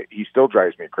friend, and he still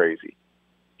drives me crazy.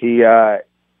 He's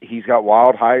got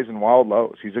wild highs and wild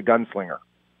lows. He's a gunslinger.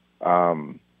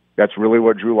 That's really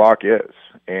what Drew Lock is,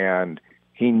 and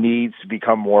he needs to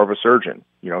become more of a surgeon.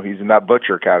 He's in that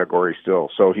butcher category still,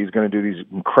 so he's going to do these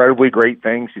incredibly great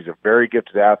things. He's a very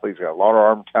gifted athlete. He's got a lot of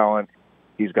arm talent.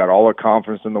 He's got all the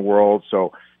confidence in the world.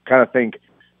 So kind of think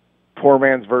poor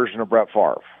man's version of Brett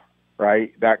Favre,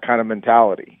 right? That kind of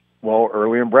mentality. Well,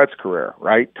 early in Brett's career,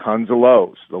 right? Tons of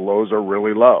lows. The lows are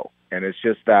really low. And it's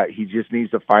just that he just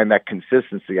needs to find that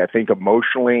consistency, I think,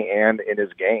 emotionally and in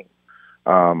his game.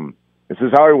 This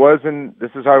is how he was in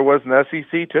the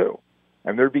SEC too.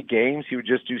 And there'd be games he would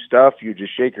just do stuff, you'd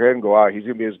just shake your head and go, "Wow, he's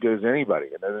gonna be as good as anybody."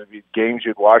 And then there'd be games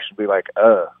you'd watch and be like,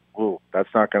 ooh,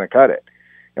 that's not gonna cut it.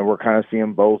 And we're kind of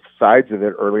seeing both sides of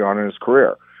it early on in his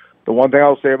career. The one thing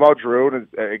I'll say about Drew, and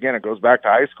again, it goes back to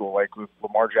high school, like with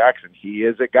Lamar Jackson, he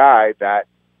is a guy that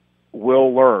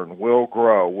will learn, will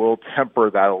grow, will temper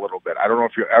that a little bit. I don't know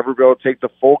if you'll ever be able to take the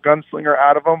full gunslinger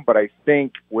out of him, but I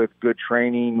think with good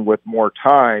training, with more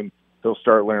time, he'll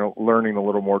start learning a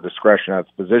little more discretion at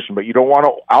the position. But you don't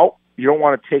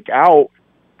want to take out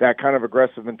that kind of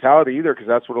aggressive mentality either, because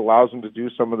that's what allows him to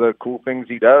do some of the cool things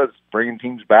he does, bringing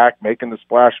teams back, making the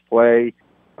splash play,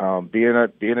 being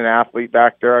an athlete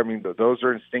back there. I mean, those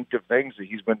are instinctive things that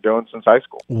he's been doing since high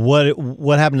school.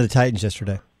 What happened to the Titans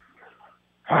yesterday?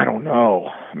 I don't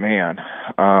know, man.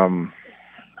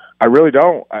 I really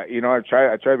don't. I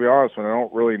try to be honest when I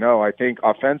don't really know. I think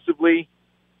offensively,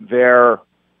 they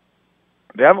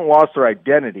haven't lost their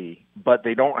identity, but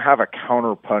they don't have a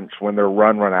counterpunch when their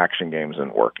run action game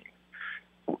isn't working.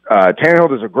 Tannehill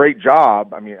does a great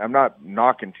job. I mean, I'm not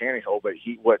knocking Tannehill, but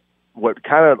what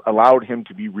kind of allowed him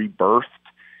to be rebirthed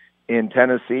in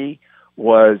Tennessee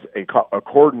was a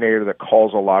coordinator that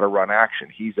calls a lot of run action.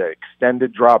 He's an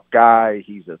extended drop guy.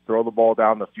 He's a throw the ball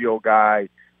down the field guy.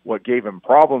 What gave him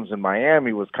problems in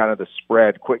Miami was kind of the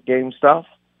spread quick game stuff.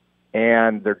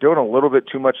 And they're doing a little bit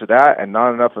too much of that and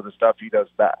not enough of the stuff he does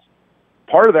best.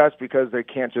 Part of that's because they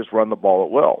can't just run the ball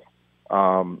at will.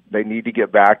 They need to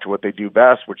get back to what they do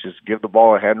best, which is give the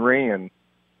ball to Henry and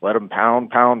let him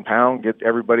pound, get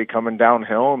everybody coming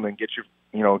downhill, and then get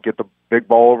the big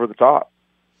ball over the top.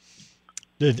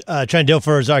 Trent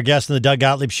Dilfer is our guest on the Doug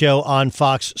Gottlieb Show on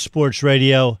Fox Sports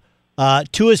Radio.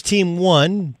 Tua's team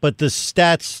won, but the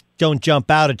stats don't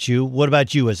jump out at you. What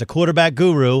about you? As a quarterback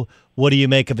guru, what do you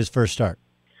make of his first start?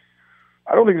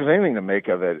 I don't think there's anything to make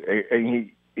of it.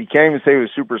 He can't even say he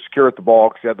was super secure at the ball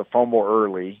because he had the fumble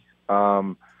early.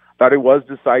 Thought he was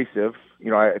decisive.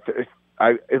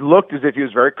 It looked as if he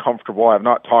was very comfortable. I've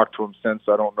not talked to him since,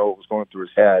 so I don't know what was going through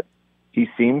his head. He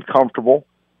seemed comfortable.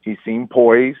 He seemed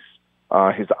poised.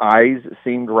 His eyes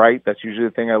seemed right. That's usually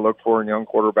the thing I look for in young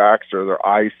quarterbacks. Are their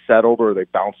eyes settled, or are they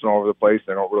bouncing all over the place?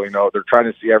 They don't really know. They're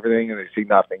trying to see everything, and they see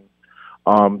nothing.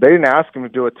 They didn't ask him to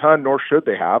do a ton, nor should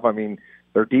they have. I mean,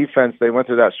 their defense, they went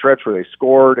through that stretch where they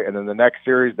scored, and then the next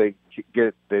series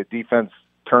the defense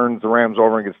turns the Rams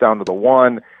over and gets down to the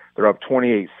 1. They're up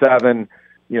 28-7.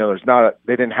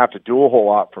 They didn't have to do a whole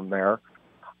lot from there.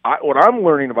 What I'm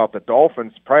learning about the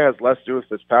Dolphins probably has less to do with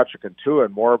Fitzpatrick and Tua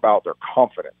and more about their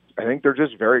confidence. I think they're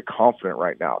just very confident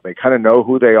right now. They kind of know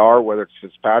who they are, whether it's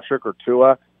Fitzpatrick or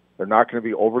Tua. They're not going to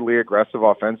be overly aggressive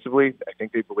offensively. I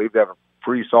think they believe they have a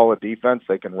pretty solid defense.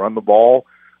 They can run the ball.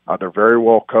 They're very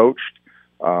well coached.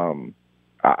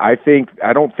 I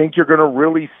don't think you're going to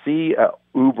really see a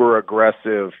uber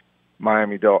aggressive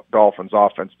Miami Dolphins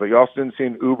offense, but you also didn't see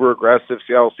an uber aggressive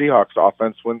Seattle Seahawks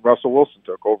offense when Russell Wilson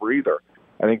took over either.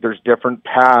 I think there's different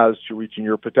paths to reaching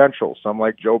your potential. Some,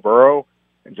 like Joe Burrow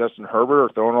and Justin Herbert, are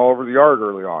throwing all over the yard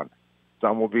early on.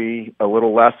 Some will be a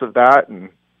little less of that and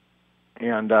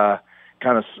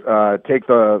kind of take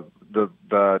the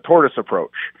tortoise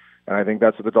approach. And I think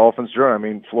that's what the Dolphins do. I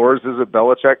mean, Flores is a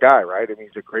Belichick guy, right? I mean,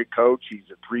 he's a great coach. He's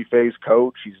a three-phase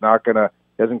coach. He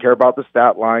doesn't care about the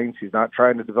stat lines. He's not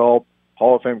trying to develop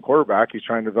Hall of Fame quarterback. He's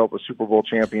trying to develop a Super Bowl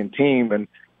champion team,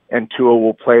 and Tua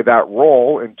will play that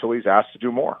role until he's asked to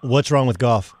do more. What's wrong with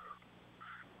Goff?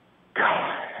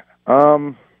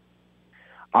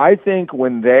 I think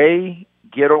when they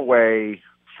get away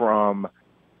from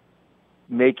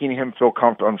making him feel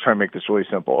comfortable. I'm trying to make this really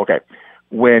simple. Okay.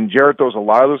 When Jared throws a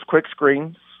lot of those quick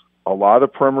screens, a lot of the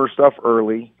perimeter stuff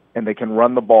early, and they can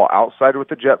run the ball outside with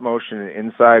the jet motion and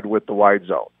inside with the wide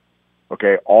zone.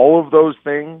 Okay. All of those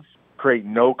things create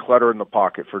no clutter in the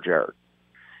pocket for Jared.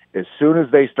 As soon as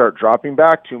they start dropping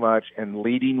back too much and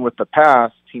leading with the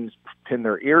pass, teams pin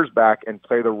their ears back and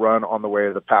play the run on the way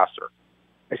of the passer.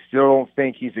 I still don't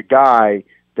think he's a guy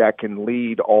that can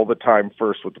lead all the time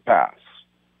first with the pass.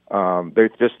 They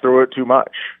just throw it too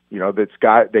much. You know,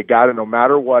 they got to, no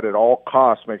matter what, at all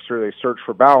costs, make sure they search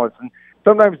for balance. And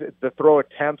sometimes the throw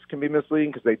attempts can be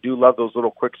misleading because they do love those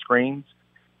little quick screens,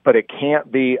 but it can't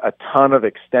be a ton of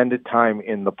extended time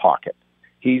in the pocket.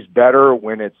 He's better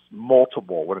when it's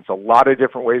multiple, when it's a lot of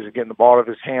different ways of getting the ball out of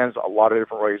his hands, a lot of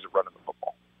different ways of running the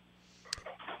football.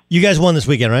 You guys won this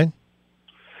weekend, right?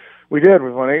 We did.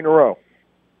 We won 8 in a row.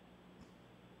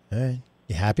 All right.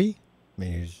 You happy?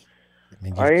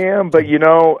 I am, but I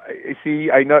know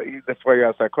that's why you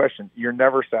asked that question. You're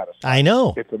never satisfied. I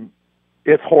know.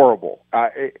 It's horrible.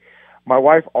 My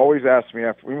wife always asks me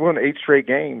after we won 8 straight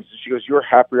games. She goes, "You're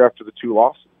happier after the 2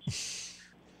 losses."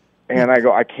 And I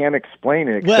go, I can't explain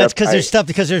it. Well, it's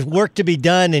because there's work to be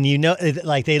done, and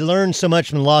like they learn so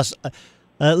much from losses.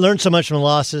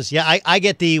 Yeah, I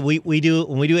get when we do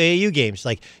AAU games.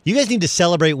 Like, you guys need to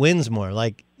celebrate wins more.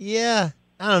 Like, yeah,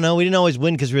 I don't know. We didn't always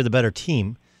win because we were the better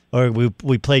team, or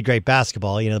we played great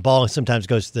basketball. You know, the ball sometimes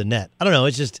goes to the net. I don't know.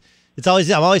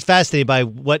 I'm always fascinated by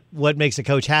what makes a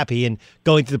coach happy and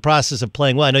going through the process of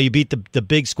playing well. I know you beat the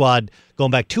big squad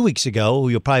going back 2 weeks ago, who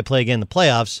you'll probably play again in the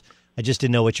playoffs. I just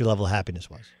didn't know what your level of happiness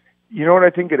was. You know what I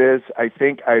think it is? I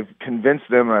think I've convinced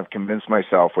them and I've convinced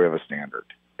myself we have a standard.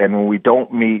 And when we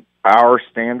don't meet our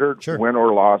standard, win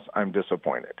or loss, I'm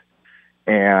disappointed.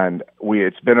 And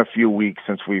it's been a few weeks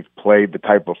since we've played the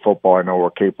type of football I know we're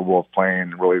capable of playing,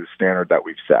 and really the standard that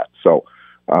we've set. So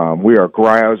we are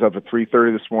grinding. I was up at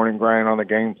 3:30 this morning grinding on the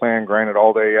game plan, grinded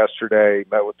all day yesterday,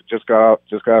 just got out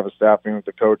of a staff meeting with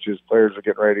the coaches. Players are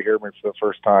getting ready to hear me for the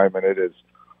first time, and it is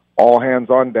all hands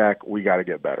on deck. We got to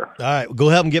get better. All right, go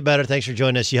help them get better. Thanks for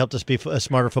joining us. You helped us be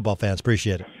smarter football fans.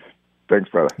 Appreciate it. Thanks,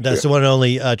 brother. That's the one and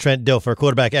only Trent Dilfer,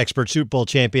 quarterback expert, Super Bowl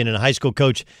champion, and a high school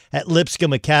coach at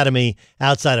Lipscomb Academy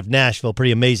outside of Nashville.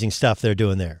 Pretty amazing stuff they're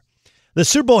doing there. The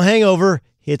Super Bowl hangover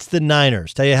hits the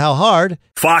Niners. Tell you how hard.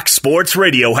 Fox Sports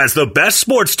Radio has the best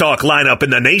sports talk lineup in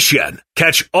the nation.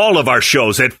 Catch all of our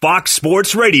shows at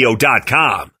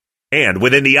foxsportsradio.com. And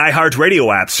within the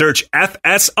iHeartRadio app, search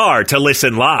FSR to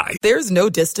listen live. There's no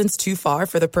distance too far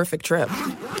for the perfect trip.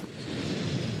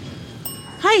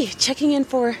 Hi, checking in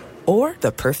for... Or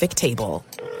the perfect table.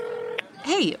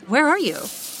 Hey, where are you?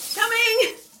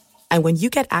 Coming! And when you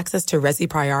get access to Resi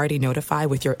Priority Notify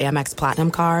with your Amex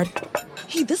Platinum card...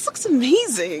 Hey, this looks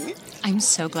amazing! I'm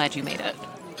so glad you made it.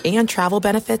 And travel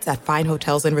benefits at fine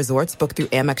hotels and resorts booked through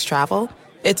Amex Travel,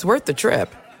 it's worth the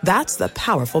trip. That's the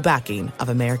powerful backing of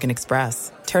American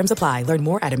Express. Terms apply. Learn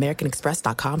more at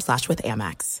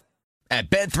americanexpress.com/withAmex. At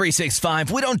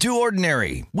Bet365, we don't do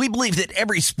ordinary. We believe that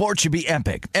every sport should be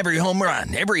epic. Every home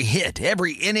run, every hit,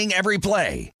 every inning, every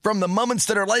play. From the moments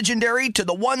that are legendary to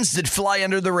the ones that fly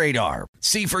under the radar.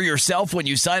 See for yourself when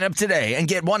you sign up today and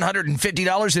get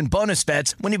 $150 in bonus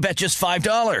bets when you bet just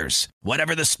 $5.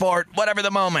 Whatever the sport, whatever the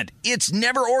moment, it's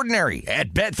never ordinary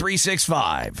at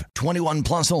Bet365. 21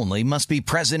 plus only. Must be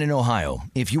present in Ohio.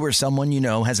 If you or someone you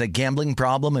know has a gambling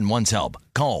problem and wants help,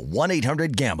 call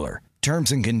 1-800-GAMBLER.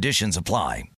 Terms and conditions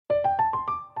apply.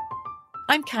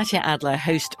 I'm Katya Adler,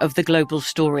 host of The Global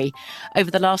Story.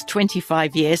 Over the last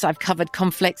 25 years, I've covered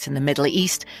conflicts in the Middle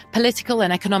East, political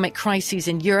and economic crises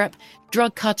in Europe,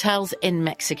 drug cartels in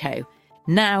Mexico.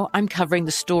 Now I'm covering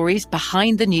the stories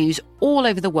behind the news all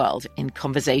over the world in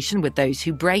conversation with those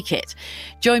who break it.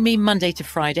 Join me Monday to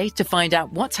Friday to find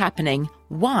out what's happening,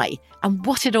 why, and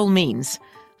what it all means.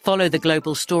 Follow The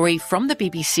Global Story from the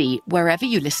BBC wherever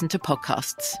you listen to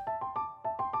podcasts.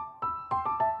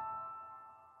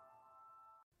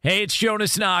 Hey, it's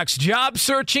Jonas Knox. Job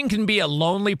searching can be a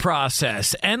lonely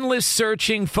process. Endless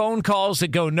searching, phone calls that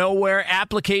go nowhere,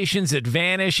 applications that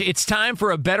vanish. It's time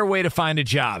for a better way to find a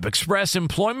job. Express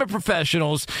Employment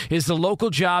Professionals is the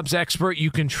local jobs expert you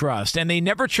can trust, and they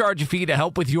never charge a fee to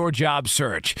help with your job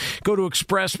search. Go to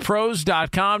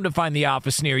expresspros.com to find the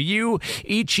office near you.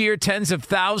 Each year, tens of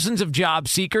thousands of job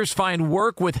seekers find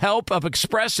work with help of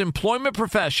Express Employment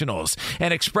Professionals,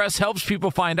 and Express helps people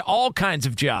find all kinds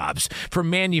of jobs, from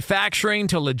manufacturing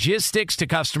to logistics to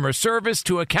customer service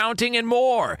to accounting and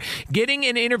more. Getting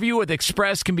an interview with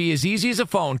Express can be as easy as a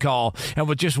phone call. And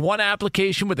with just one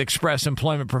application with Express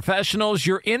Employment Professionals,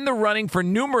 you're in the running for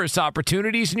numerous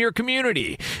opportunities in your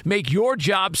community. Make your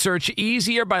job search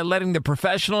easier by letting the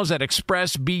professionals at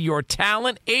Express be your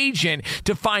talent agent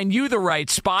to find you the right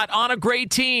spot on a great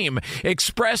team.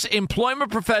 Express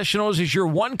Employment Professionals is your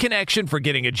one connection for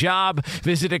getting a job.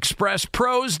 Visit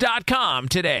expresspros.com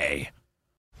today.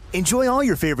 Enjoy all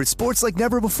your favorite sports like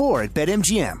never before at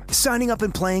BetMGM. Signing up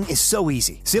and playing is so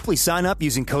easy. Simply sign up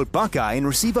using code Buckeye and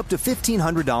receive up to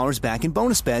 $1,500 back in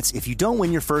bonus bets if you don't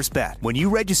win your first bet. When you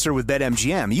register with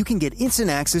BetMGM, you can get instant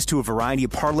access to a variety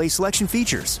of parlay selection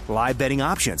features, live betting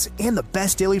options, and the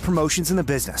best daily promotions in the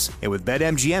business. And with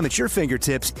BetMGM at your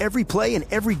fingertips, every play and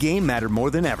every game matter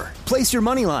more than ever. Place your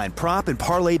moneyline, prop, and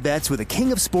parlay bets with the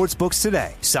king of sportsbooks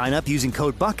today. Sign up using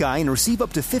code Buckeye and receive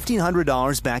up to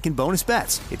 $1,500 back in bonus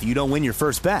bets if you don't win your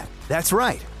first bet. That's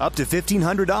right, up to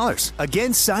 $1,500.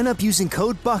 Again, sign up using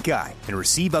code Buckeye and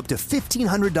receive up to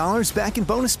 $1,500 back in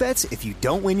bonus bets if you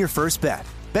don't win your first bet.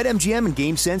 BetMGM and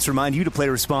GameSense remind you to play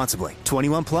responsibly.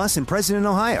 21 plus and present in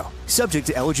Ohio. Subject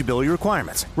to eligibility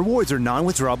requirements. Rewards are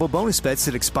non-withdrawable bonus bets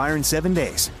that expire in 7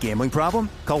 days. Gambling problem?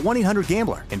 Call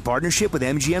 1-800-GAMBLER in partnership with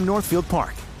MGM Northfield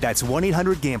Park. That's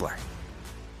 1-800-GAMBLER.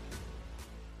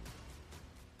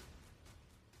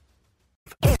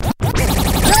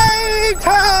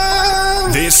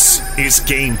 This is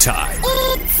Game Time.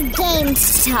 It's game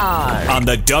time. On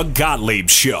the Doug Gottlieb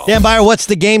Show. Dan Byer, what's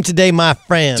the game today, my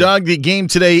friend? Doug, the game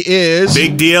today is...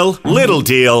 Big deal, little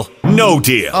deal, no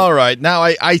deal. All right. Now,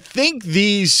 I think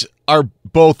these are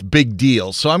both big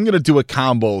deals, so I'm going to do a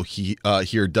combo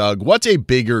here, Doug. What's a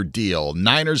bigger deal?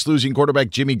 Niners losing quarterback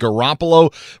Jimmy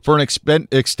Garoppolo for an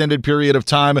extended period of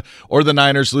time, or the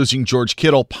Niners losing George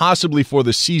Kittle possibly for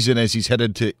the season as he's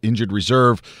headed to injured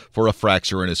reserve for a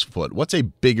fracture in his foot? What's a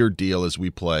bigger deal as we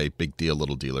play big deal,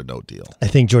 little deal, or no deal? I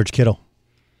think George Kittle.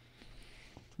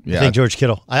 Yeah. I think George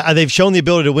Kittle. They've shown the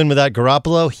ability to win without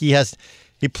Garoppolo.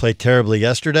 He played terribly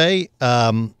yesterday.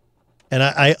 And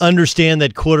I understand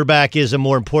that quarterback is a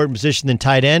more important position than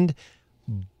tight end,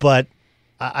 but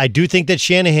I do think that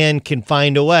Shanahan can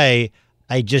find a way.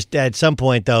 I just, at some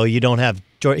point, though, you don't have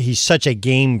 – he's such a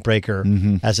game breaker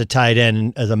as a tight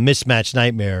end, as a mismatch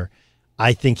nightmare.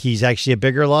 I think he's actually a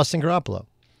bigger loss than Garoppolo.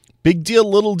 Big deal,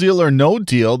 little deal, or no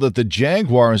deal that the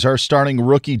Jaguars are starting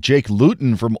rookie Jake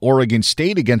Luton from Oregon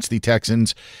State against the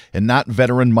Texans and not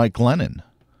veteran Mike Glennon.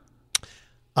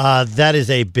 That is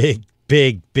a big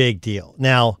deal.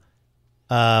 Now,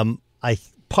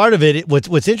 part of it.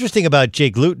 What's interesting about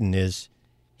Jake Luton is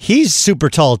he's super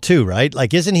tall too, right?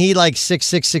 Like, isn't he like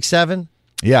 6'6", 6'7"?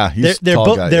 Yeah, he's they're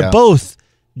tall guy, They're both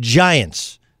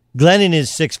giants. Glennon is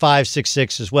 6'5",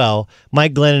 6'6" as well.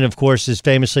 Mike Glennon, of course, is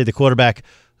famously the quarterback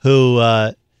who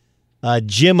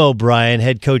Jim O'Brien,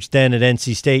 head coach then at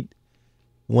NC State,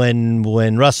 when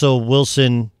Russell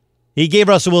Wilson, he gave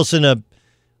Russell Wilson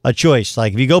a choice.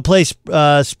 Like, if you go play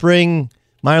spring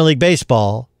minor league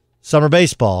baseball, summer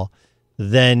baseball,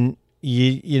 then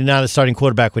you're not a starting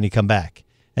quarterback when you come back.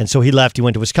 And so he left. He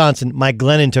went to Wisconsin. Mike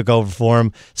Glennon took over for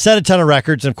him, set a ton of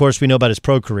records, and of course we know about his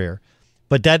pro career.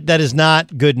 But that is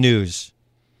not good news.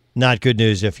 Not good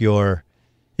news if you're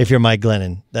Mike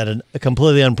Glennon. That a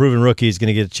completely unproven rookie is going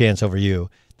to get a chance over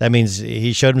you. That means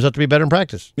he showed himself to be better in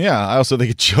practice. Yeah, I also think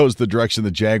it shows the direction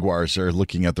the Jaguars are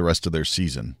looking at the rest of their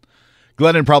season.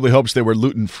 Glennon probably hopes they were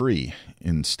gluten-free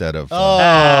instead of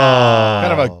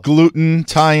kind of a gluten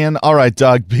tie-in. All right,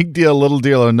 Doug, big deal, little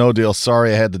deal, or no deal.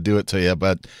 Sorry I had to do it to you,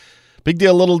 but big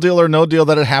deal, little deal, or no deal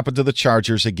that it happened to the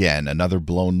Chargers again. Another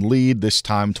blown lead, this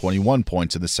time 21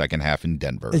 points in the second half in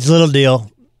Denver. It's a little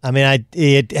deal. I mean,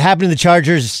 it happened to the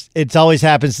Chargers. It always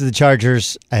happens to the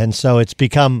Chargers, and so it's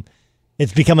become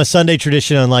a Sunday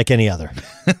tradition unlike any other.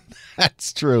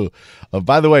 That's true.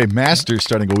 By the way, Masters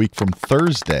starting a week from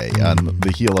Thursday on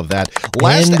the heel of that.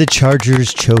 And the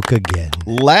Chargers choke again.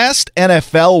 Last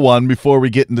NFL one before we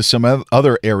get into some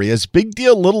other areas. Big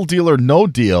deal, little deal, or no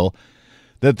deal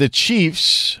that the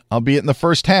Chiefs, albeit in the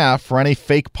first half, ran a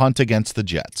fake punt against the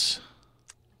Jets.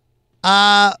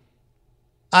 I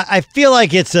feel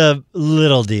like it's a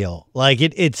little deal. Like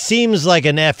it seems like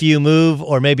an FU move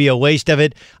or maybe a waste of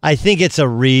it. I think it's a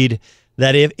read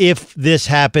that if this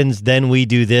happens, then we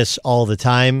do this all the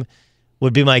time,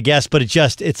 would be my guess. But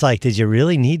it's like, did you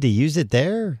really need to use it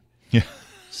there? Yeah.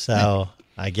 So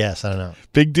I guess, I don't know.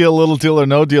 Big deal, little deal, or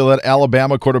no deal that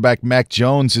Alabama quarterback Mac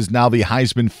Jones is now the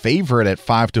Heisman favorite at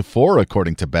 5-4,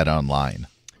 according to BetOnline.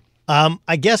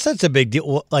 I guess that's a big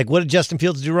deal. Like, what did Justin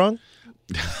Fields do wrong?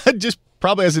 Just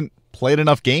probably hasn't played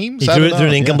enough games. He threw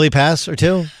an incomplete pass or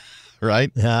two.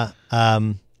 right? Yeah.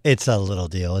 It's a little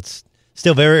deal. It's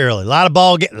still very early. A lot of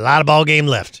ball game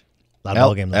left.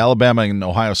 Alabama and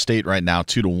Ohio State right now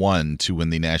 2-1 to win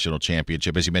the national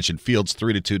championship. As you mentioned, Fields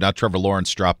 3-2. Now Trevor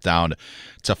Lawrence dropped down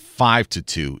to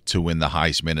 5-2 to win the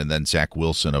Heisman, and then Zach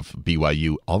Wilson of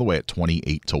BYU all the way at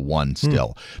 28-1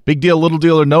 still. Big deal, little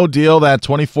deal, or no deal. That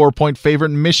 24-point favorite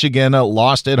Michigan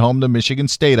lost at home to Michigan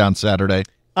State on Saturday.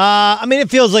 I mean,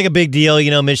 it feels like a big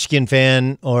deal. Michigan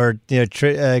fan or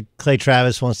Clay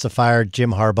Travis wants to fire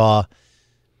Jim Harbaugh.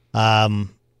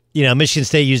 Michigan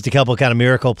State used a couple kind of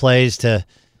miracle plays the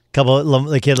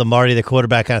kid Lombardi, the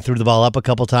quarterback, kind of threw the ball up a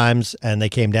couple times, and they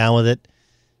came down with it.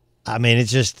 I mean,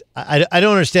 it's just I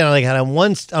don't understand. Like,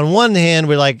 on one hand,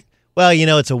 we're like, well,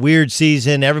 it's a weird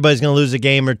season. Everybody's going to lose a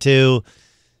game or two.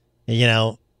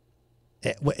 People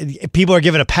are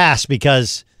given a pass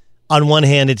because on one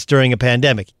hand, it's during a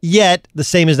pandemic. Yet the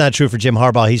same is not true for Jim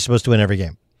Harbaugh. He's supposed to win every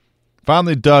game.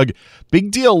 Finally, Doug, big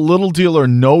deal, little deal, or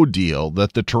no deal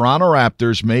that the Toronto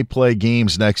Raptors may play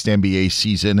games next NBA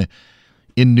season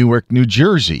in Newark, New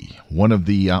Jersey. One of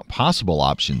the possible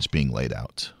options being laid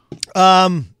out.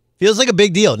 Feels like a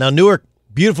big deal. Now, Newark,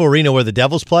 beautiful arena where the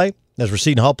Devils play. As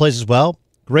Racine Hall plays as well.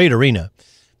 Great arena.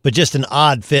 But just an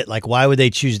odd fit. Like, why would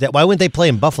they choose that? Why wouldn't they play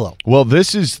in Buffalo? Well,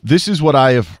 this is what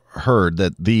I have heard,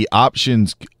 that the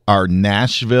options are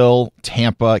Nashville,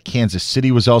 Tampa, Kansas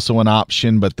City was also an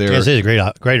option, but Kansas City is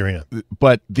a great arena.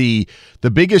 But the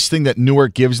biggest thing that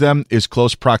Newark gives them is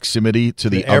close proximity to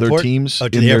the other teams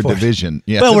in their division.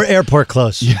 Yeah. Well, we're airport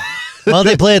close. Well,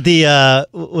 they play at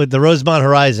with the Rosemont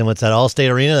Horizon. What's that? All-State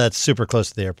Arena. That's super close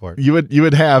to the airport. You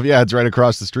would have, it's right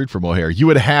across the street from O'Hare. You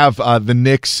would have the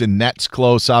Knicks and Nets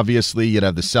close. Obviously, you'd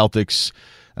have the Celtics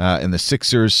and the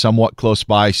Sixers somewhat close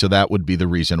by. So that would be the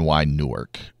reason why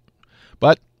Newark.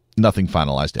 But nothing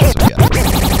finalized as of yet.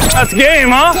 That's game,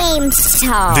 huh? Game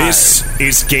time. This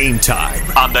is Game Time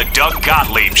on the Doug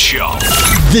Gottlieb Show.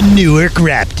 The Newark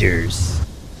Raptors.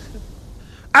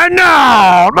 And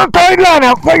now, the trade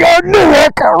lineup for your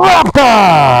Newark Raptors.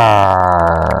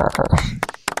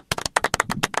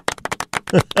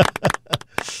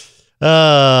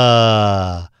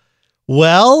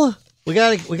 Well, we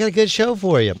got a good show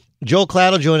for you. Joel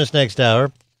Klatt will join us next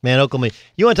hour. Man, Oklahoma,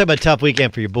 you want to talk about a tough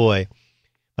weekend for your boy.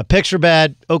 My picks are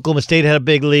bad. Oklahoma State had a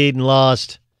big lead and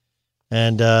lost.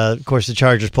 And, of course, the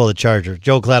Chargers pulled the Charger.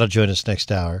 Joel Klatt will join us next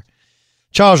hour.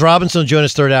 Charles Robinson will join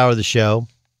us third hour of the show.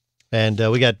 And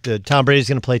we got Tom Brady's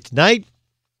going to play tonight.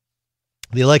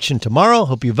 The election tomorrow.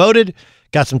 Hope you voted.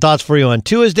 Got some thoughts for you on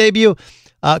Tua's debut.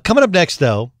 Coming up next,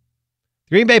 though,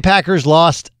 Green Bay Packers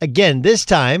lost again, this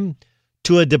time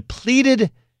to a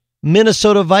depleted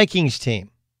Minnesota Vikings team.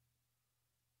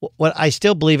 What I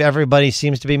still believe everybody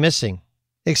seems to be missing,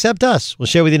 except us. We'll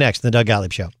share with you next in the Doug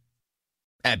Gottlieb Show.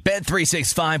 At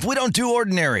Bet365, we don't do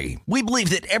ordinary. We believe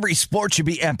that every sport should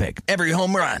be epic. Every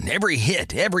home run, every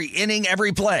hit, every inning,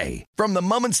 every play. From the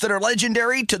moments that are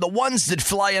legendary to the ones that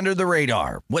fly under the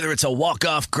radar. Whether it's a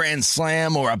walk-off grand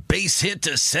slam or a base hit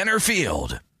to center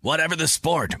field. Whatever the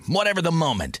sport, whatever the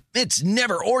moment. It's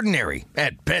never ordinary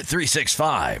at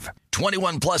Bet365.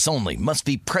 21 plus only. Must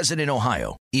be present in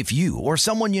Ohio. If you or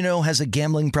someone you know has a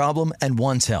gambling problem and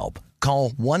wants help, call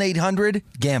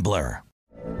 1-800-GAMBLER.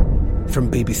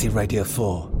 From BBC Radio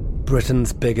 4,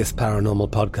 Britain's biggest paranormal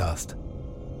podcast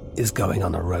is going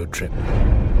on a road trip.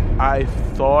 I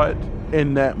thought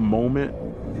in that moment,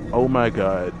 oh my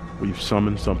God, we've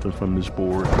summoned something from this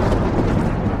board.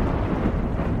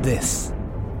 This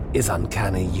is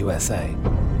Uncanny USA.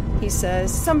 He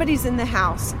says, somebody's in the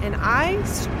house, and I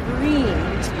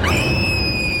screamed.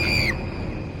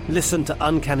 Listen to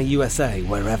Uncanny USA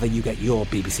wherever you get your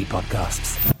BBC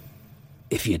podcasts,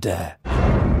 if you dare.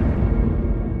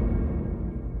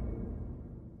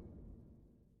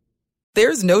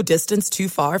 There's no distance too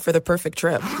far for the perfect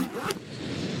trip.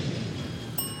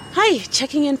 Hi,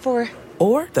 checking in for...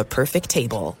 Or the perfect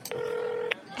table.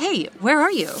 Hey, where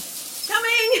are you?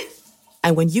 Coming!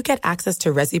 And when you get access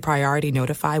to Resi Priority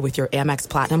Notify with your Amex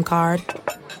Platinum card...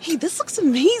 Hey, this looks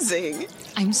amazing!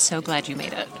 I'm so glad you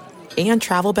made it. And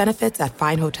travel benefits at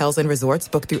fine hotels and resorts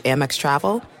booked through Amex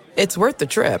Travel, it's worth the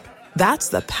trip. That's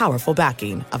the powerful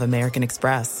backing of American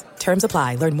Express. Terms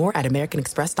apply. Learn more at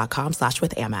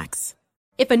americanexpress.com/withAmex.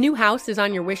 If a new house is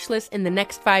on your wish list in the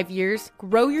next 5 years,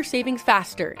 grow your savings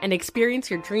faster and experience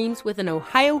your dreams with an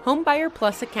Ohio Homebuyer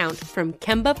Plus account from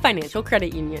Kemba Financial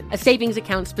Credit Union. A savings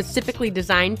account specifically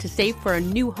designed to save for a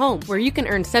new home, where you can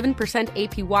earn 7%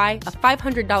 APY,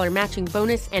 a $500 matching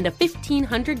bonus, and a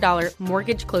 $1,500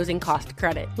 mortgage closing cost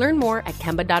credit. Learn more at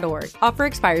Kemba.org. Offer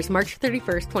expires March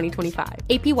 31st, 2025.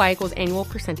 APY equals annual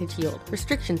percentage yield.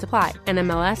 Restrictions apply.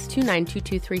 NMLS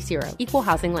 292230. Equal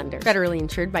housing lender. Federally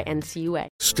insured by NCUA.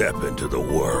 Step into the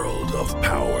world of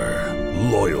power,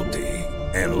 loyalty,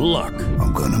 and luck.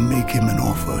 I'm gonna make him an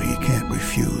offer he can't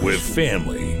refuse. With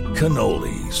family,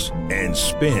 cannolis, and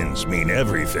spins mean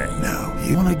everything. Now,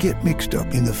 you wanna get mixed up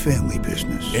in the family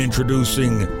business.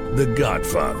 Introducing The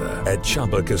Godfather at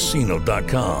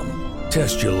ChumbaCasino.com.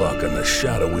 Test your luck in the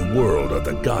shadowy world of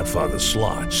The Godfather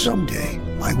slot. Someday,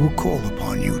 I will call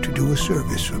upon you to do a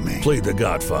service for me. Play The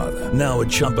Godfather, now at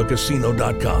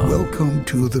ChumbaCasino.com. Welcome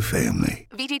to the family.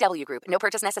 VGW Group. No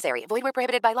purchase necessary. Void where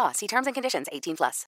prohibited by law. See terms and conditions. 18+.